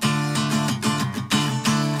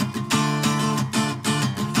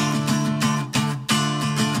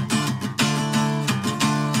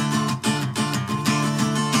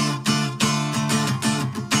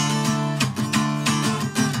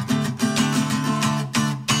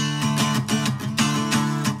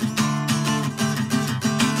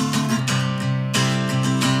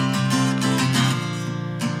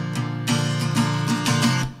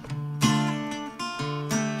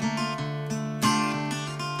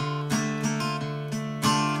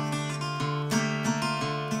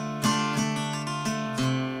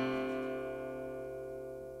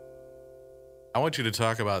 I want you to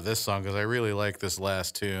talk about this song because I really like this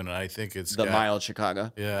last tune, and I think it's The Mild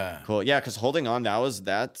Chicago. Yeah. Cool. Yeah, because Holding On, that was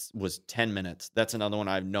 10 minutes. That's another one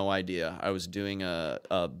I have no idea. I was doing a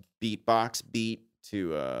beatbox beat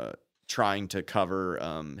to trying to cover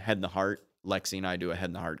Head in the Heart. Lexi and I do a Head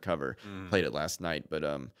in the Heart cover. Played it last night, but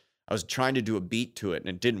I was trying to do a beat to it and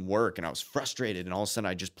it didn't work, and I was frustrated, and all of a sudden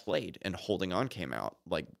I just played and Holding On came out.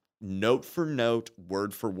 Like note for note,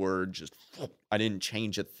 word for word, just I didn't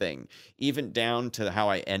change a thing. Even down to how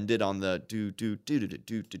I ended on the do do do do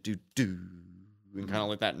do do do do and kind of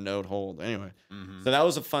let that note hold. Anyway. So that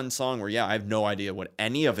was a fun song where I have no idea what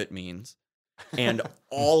any of it means. And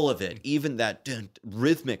all of it, even that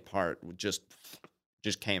rhythmic part just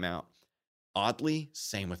came out. Oddly,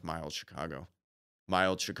 same with Mild Chicago.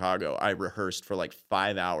 Mild Chicago, I rehearsed for like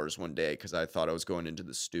 5 hours one day because I thought I was going into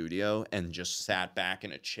the studio and just sat back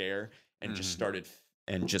in a chair and just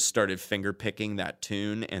started finger picking that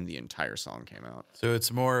tune, and the entire song came out. So it's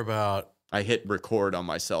more about I hit record on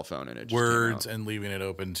my cell phone and it just Words came out. and leaving it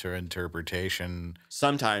open to interpretation.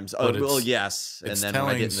 Sometimes. But Oh, well, it's- yes. And it's then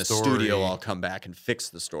when I get in the telling studio, story. I'll come back and fix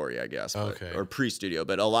the story, I guess. Okay. Or pre-studio.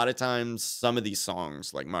 But a lot of times, some of these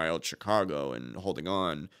songs, like My Old Chicago and Holding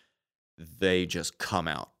On, they just come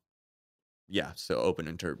out. Yeah, so open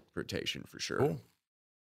interpretation for sure. Cool.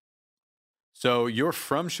 So you're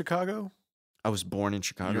from Chicago? I was born in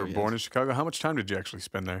Chicago. You were born in Chicago. How much time did you actually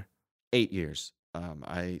spend there? 8 years.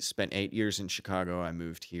 I spent 8 years in Chicago. I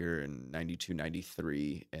moved here in 92,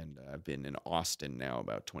 93, and I've been in Austin now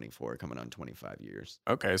about 24, coming on 25 years.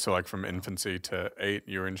 Okay, so like from infancy to 8,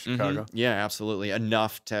 you were in Mhm. Chicago. Yeah, absolutely.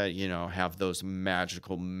 Enough to, have those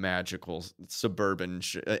magical suburban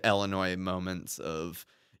Illinois moments of,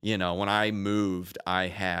 when I moved, I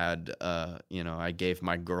had, I gave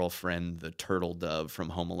my girlfriend the turtle dove from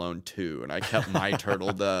Home Alone 2, and I kept my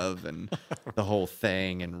turtle dove and the whole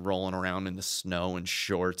thing, and rolling around in the snow in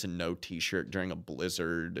shorts and no t-shirt during a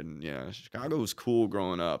blizzard. And Chicago was cool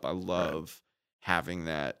growing up. I love having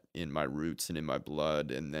that in my roots and in my blood.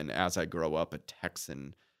 And then as I grow up a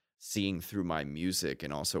Texan, seeing through my music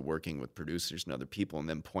and also working with producers and other people, and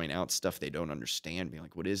then point out stuff they don't understand, being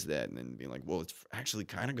like, what is that? And then being like, well, it's actually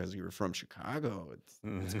kind of because you were from Chicago.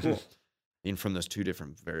 It's cool. Being from those two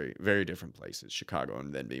different, very, very different places, Chicago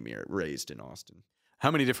and then being raised in Austin. How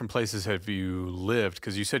many different places have you lived?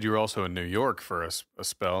 Because you said you were also in New York for a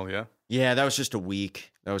spell, yeah? Yeah, that was just a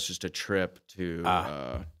week. That was just a trip to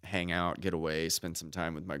hang out, get away, spend some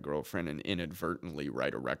time with my girlfriend, and inadvertently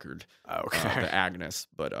write a record. Okay. The Agnes.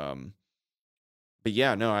 But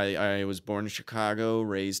yeah, no, I was born in Chicago,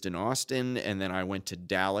 raised in Austin, and then I went to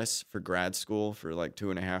Dallas for grad school for like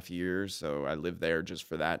 2.5 years. So I lived there just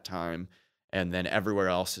for that time. And then everywhere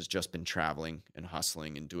else has just been traveling and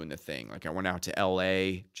hustling and doing the thing. Like I went out to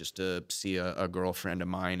LA just to see a girlfriend of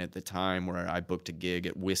mine at the time, where I booked a gig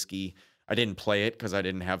at Whiskey. I didn't play it because I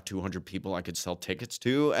didn't have 200 people I could sell tickets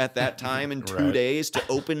to at that time in 2 Right. days to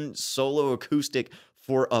open solo acoustic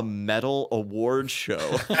for a metal award show.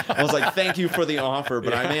 I was like, thank you for the offer,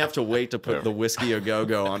 but I may have to wait to put the Whiskey A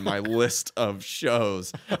Go-Go on my list of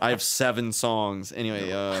shows. I have 7 songs. Anyway,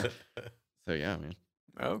 so yeah, man.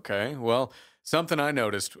 Okay. Well, something I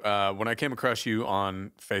noticed when I came across you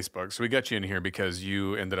on Facebook. So we got you in here because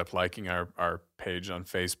you ended up liking our page on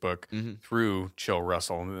Facebook through Chill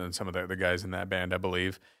Russell and some of the guys in that band, I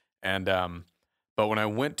believe. And but when I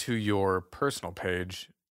went to your personal page,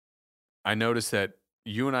 I noticed that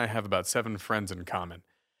you and I have about 7 friends in common.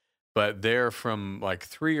 But they're from like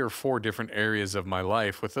 3 or 4 different areas of my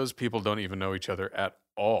life. With those people don't even know each other at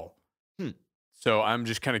all. So I'm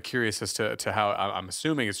just kind of curious as to how. I'm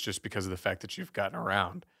assuming it's just because of the fact that you've gotten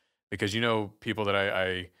around, because people that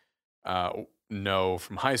I know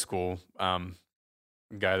from high school, a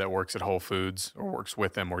guy that works at Whole Foods or works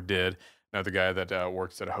with them or did, another guy that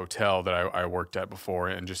works at a hotel that I worked at before,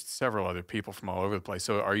 and just several other people from all over the place.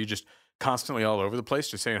 So are you just constantly all over the place,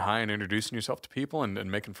 just saying hi and introducing yourself to people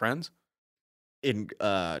and making friends? In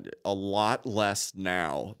a lot less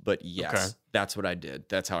now, but yes, Okay. that's what I did.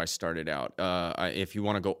 That's how I started out. If you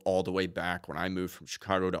want to go all the way back, when I moved from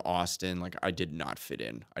Chicago to Austin, like I did not fit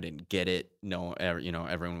in. I didn't get it. No,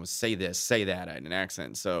 everyone would say this, say that. I had an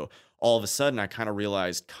accent. So all of a sudden, I kind of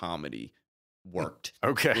realized comedy worked.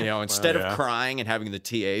 Okay. Instead Well, yeah. of crying and having the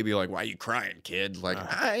TA be like, why are you crying, kid? Like,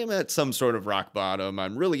 I'm at some sort of rock bottom.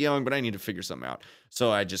 I'm really young, but I need to figure something out.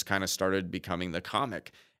 So I just kind of started becoming the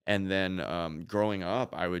comic. And then growing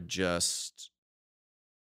up, I would just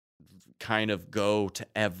kind of go to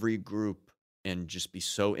every group and just be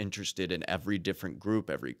so interested in every different group,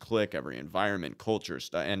 every clique, every environment, culture,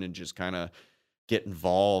 stuff, and then just kind of get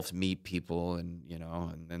involved, meet people, and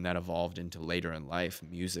and then that evolved into later in life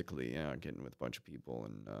musically, getting with a bunch of people,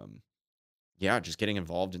 and just getting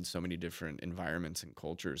involved in so many different environments and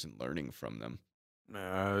cultures and learning from them.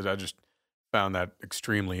 I just found that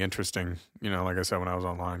extremely interesting. Like I said, when I was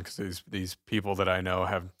online, because these people that I know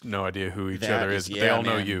have no idea who each That other is- is, but yeah, they all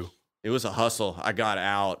know man. you. It was a hustle. I got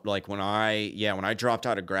out like when I dropped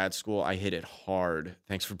out of grad school, I hit it hard.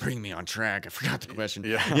 Thanks for bringing me on track. I forgot the question.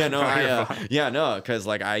 Yeah. Yeah, no, You're fine. because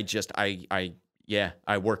like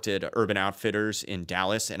I worked at Urban Outfitters in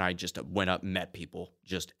Dallas, and I just went up and met people,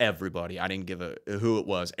 just everybody. I didn't give a who it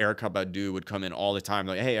was. Erykah Badu would come in all the time,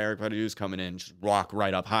 like, hey, Erykah Badu's coming in, just walk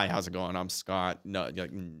right up. Hi, how's it going? I'm Scott. No,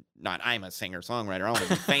 like, not I'm a singer songwriter. I don't want to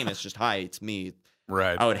be famous. Just hi, it's me.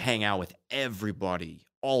 Right. I would hang out with everybody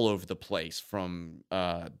all over the place, from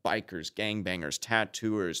bikers, gangbangers,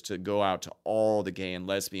 tattooers, to go out to all the gay and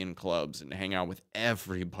lesbian clubs and hang out with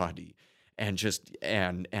everybody. and just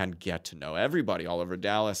and get to know everybody all over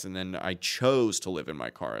Dallas. And then I chose to live in my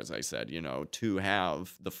car, as I said, to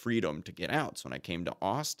have the freedom to get out. So when I came to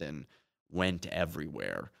Austin, went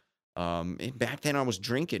everywhere. And back then I was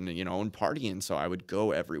drinking, and partying, so I would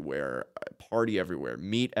go everywhere, party everywhere,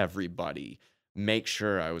 meet everybody, make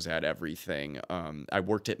sure I was at everything. I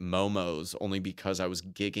worked at Momo's only because I was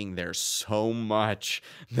gigging there so much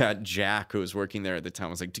that Jack, who was working there at the time,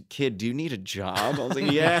 was like, "Kid, do you need a job?" I was like,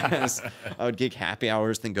 "Yes." I would gig happy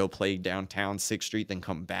hours, then go play downtown 6th Street, then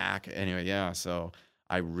come back. Anyway, yeah, so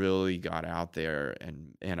I really got out there,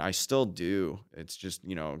 and I still do. It's just,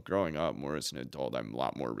 growing up more as an adult, I'm a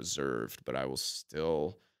lot more reserved, but I will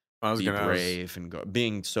still be brave and go.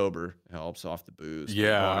 Being sober helps off the booze.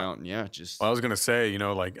 Yeah. Going out and just. Well, I was going to say,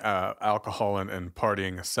 alcohol and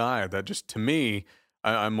partying aside, that just, to me,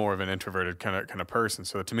 I'm more of an introverted kind of person.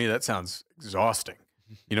 So to me, that sounds exhausting.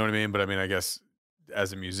 You know what I mean? But I mean, I guess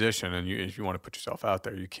as a musician, and if you want to put yourself out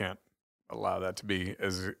there, you can't allow that to be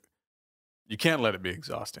you can't let it be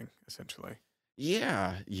exhausting, essentially.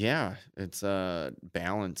 Yeah. It's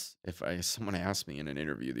balance. If someone asked me in an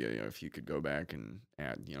interview, if you could go back and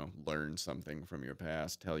learn something from your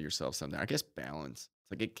past, tell yourself something. I guess balance.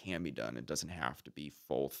 It's like it can be done. It doesn't have to be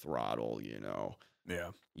full throttle. Yeah.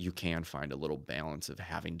 You can find a little balance of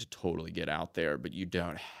having to totally get out there, but you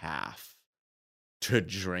don't have to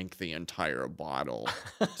drink the entire bottle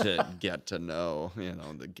to get to know,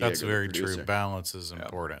 the gig. That's or the very producer. true. Balance is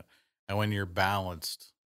important. And when you're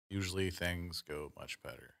balanced, usually things go much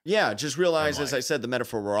better. Yeah, just realize, as I said, the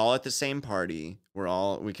metaphor, we're all at the same party.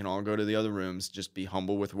 We can all go to the other rooms. Just be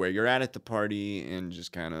humble with where you're at the party and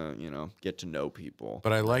just kind of, get to know people.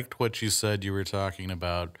 But I liked what you said. You were talking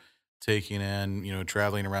about taking in,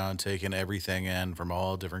 traveling around, taking everything in from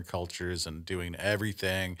all different cultures and doing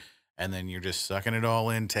everything. And then you're just sucking it all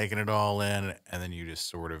in, taking it all in, and then you just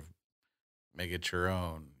sort of make it your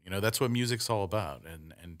own. That's what music's all about,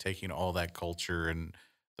 and taking all that culture and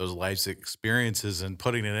those life's experiences and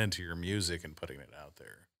putting it into your music and putting it out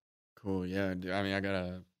there. Cool, yeah. I mean, I got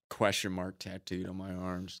a question mark tattooed on my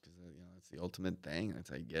arm just because, it's the ultimate thing. That's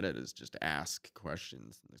how you get it, is just ask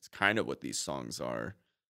questions. It's kind of what these songs are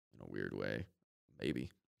in a weird way,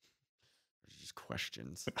 maybe. They're just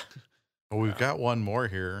questions. Well, we've got one more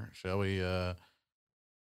here. Shall we?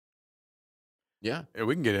 Yeah,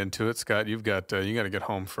 we can get into it, Scott. You got to get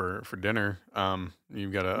home for dinner.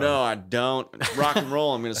 You've got to. No, I don't. It's rock and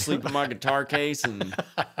roll. I'm going to sleep in my guitar case and.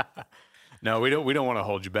 No, we don't want to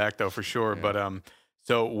hold you back though, for sure. Yeah. But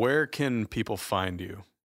so where can people find you?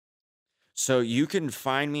 So you can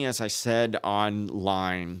find me, as I said,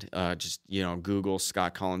 online. Just Google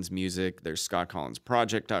Scott Collins Music. There's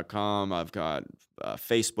ScottCollinsProject.com. I've got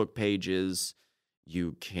Facebook pages.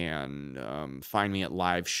 You can find me at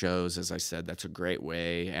live shows. As I said, that's a great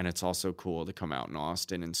way. And it's also cool to come out in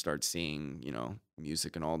Austin and start seeing,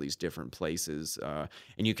 music in all these different places.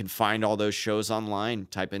 And you can find all those shows online.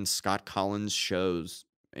 Type in Scott Collins shows,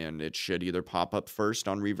 and it should either pop up first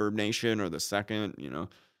on Reverb Nation or the second.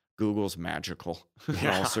 Google's magical.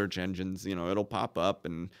 All search engines, it'll pop up.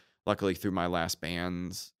 And luckily through my last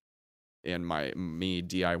bands and me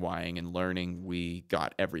DIYing and learning, we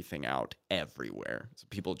got everything out everywhere. So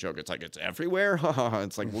people joke, it's like, it's everywhere?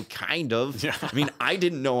 It's like, well, kind of. Yeah. I mean, I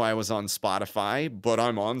didn't know I was on Spotify, but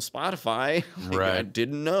I'm on Spotify. Right. I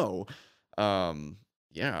didn't know. So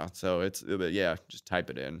just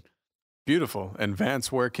type it in. Beautiful. And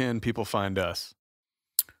Vance, where can people find us?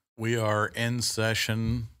 We are in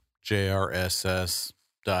session, JRSS.com.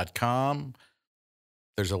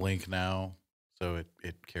 There's a link now. So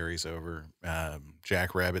it carries over.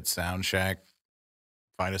 Jack Rabbit Sound Shack.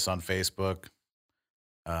 Find us on Facebook.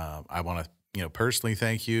 I want to, personally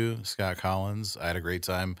thank you, Scott Collins. I had a great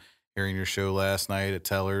time hearing your show last night at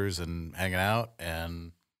Teller's and hanging out,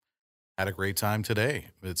 and had a great time today.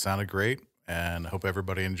 It sounded great, and I hope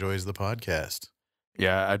everybody enjoys the podcast.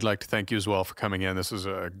 Yeah, I'd like to thank you as well for coming in. This was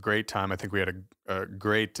a great time. I think we had a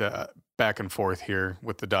great back and forth here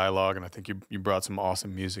with the dialogue, and I think you brought some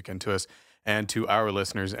awesome music into us, and to our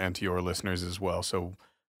listeners and to your listeners as well. So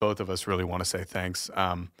both of us really want to say thanks.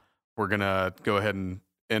 We're going to go ahead and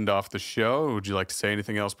end off the show. Would you like to say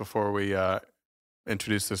anything else before we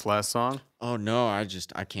introduce this last song? Oh, no, I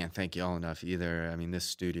can't thank y'all enough either. I mean, this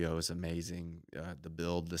studio is amazing. The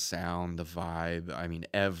build, the sound, the vibe. I mean,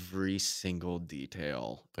 every single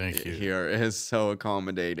detail here is so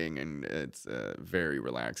accommodating, and it's very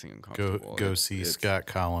relaxing and comfortable. Go see Scott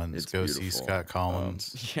Collins. Go see Scott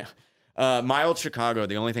Collins. Yeah. My Old Chicago,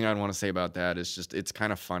 the only thing I'd want to say about that is just it's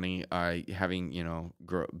kind of funny.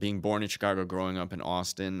 Being born in Chicago, growing up in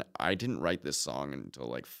Austin, I didn't write this song until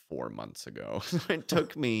like 4 months ago. It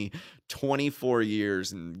took me 24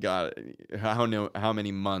 years and got how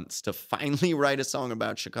many months to finally write a song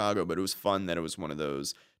about Chicago, but it was fun that it was one of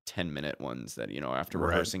those 10-minute ones that, after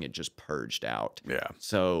rehearsing it just purged out. Yeah.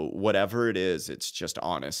 So whatever it is, it's just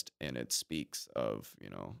honest and it speaks of,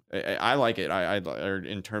 I like it. I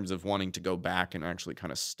in terms of wanting to go back and actually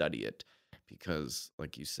kind of study it because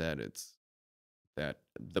like you said, it's that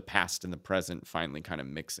the past and the present finally kind of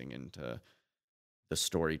mixing into the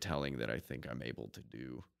storytelling that I think I'm able to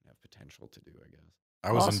do, have potential to do, I guess.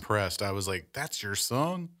 I was impressed. I was like, that's your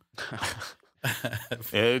song?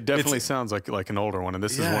 It definitely sounds like an older one, and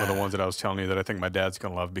this is one of the ones that I was telling you that I think my dad's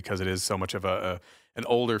gonna love because it is so much of an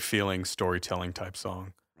older feeling storytelling type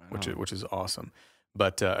song, which is awesome.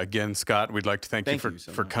 But again, Scott, we'd like to thank you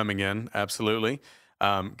for coming in. Absolutely,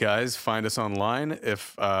 guys, find us online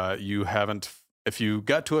if you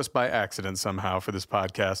got to us by accident somehow for this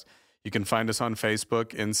podcast. You can find us on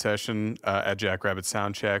Facebook, In Session at Jackrabbit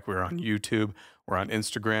Soundcheck. We're on YouTube, we're on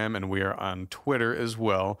Instagram, and we are on Twitter as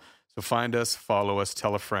well. So find us, follow us,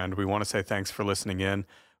 tell a friend. We want to say thanks for listening in.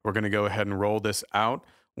 We're going to go ahead and roll this out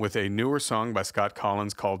with a newer song by Scott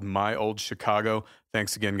Collins called My Old Chicago.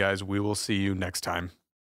 Thanks again, guys. We will see you next time.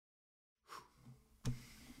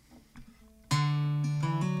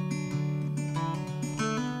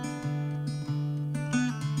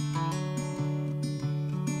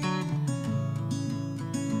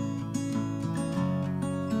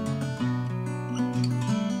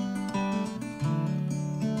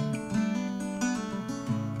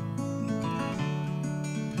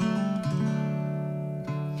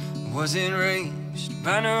 Wasn't raised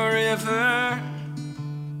by no river.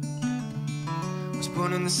 Was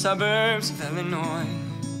born in the suburbs of Illinois.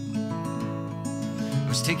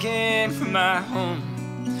 Was taken from my home,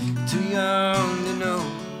 too young to know,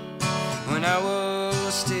 when I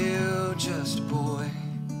was still just a boy.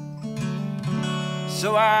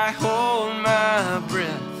 So I hold my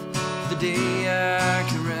breath for the day I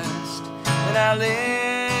can rest, and I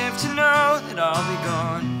live to know that I'll be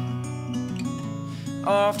gone,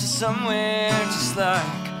 off to somewhere just like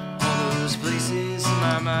all those places in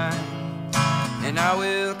my mind. And I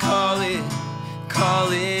will call it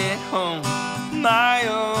home, my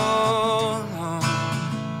old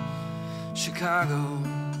home, Chicago.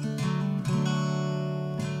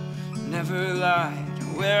 Never lied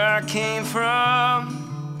where I came from.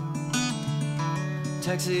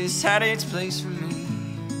 Texas had its place for me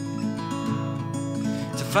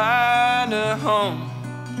to find a home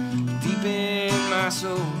deep in my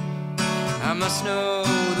soul. I must know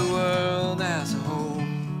the world as a whole.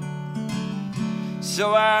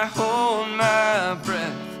 So I hold my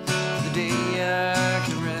breath for the day I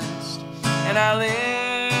can rest, and I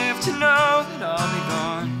live to know that I'll be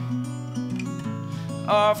gone,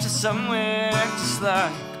 off to somewhere just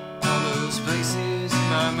like all those places in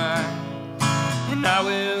my mind. And I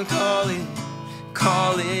will call it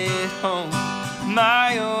home,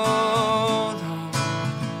 my old home,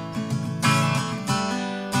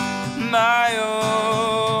 my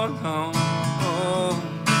old home,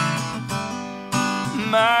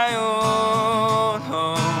 my old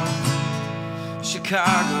home,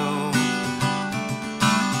 Chicago.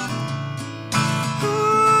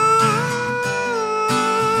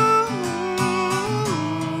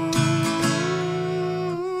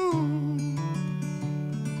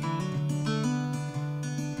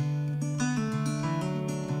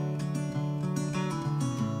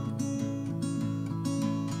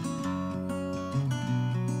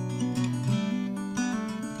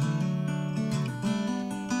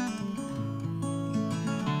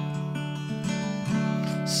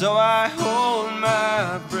 So I hold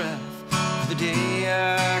my breath for the day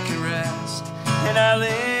I can rest, and I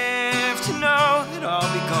live to know that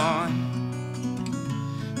I'll be gone,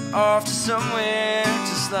 off to somewhere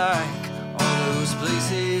just like all those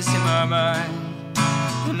places in my mind.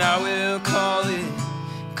 And I will call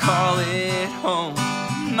it home,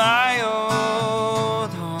 my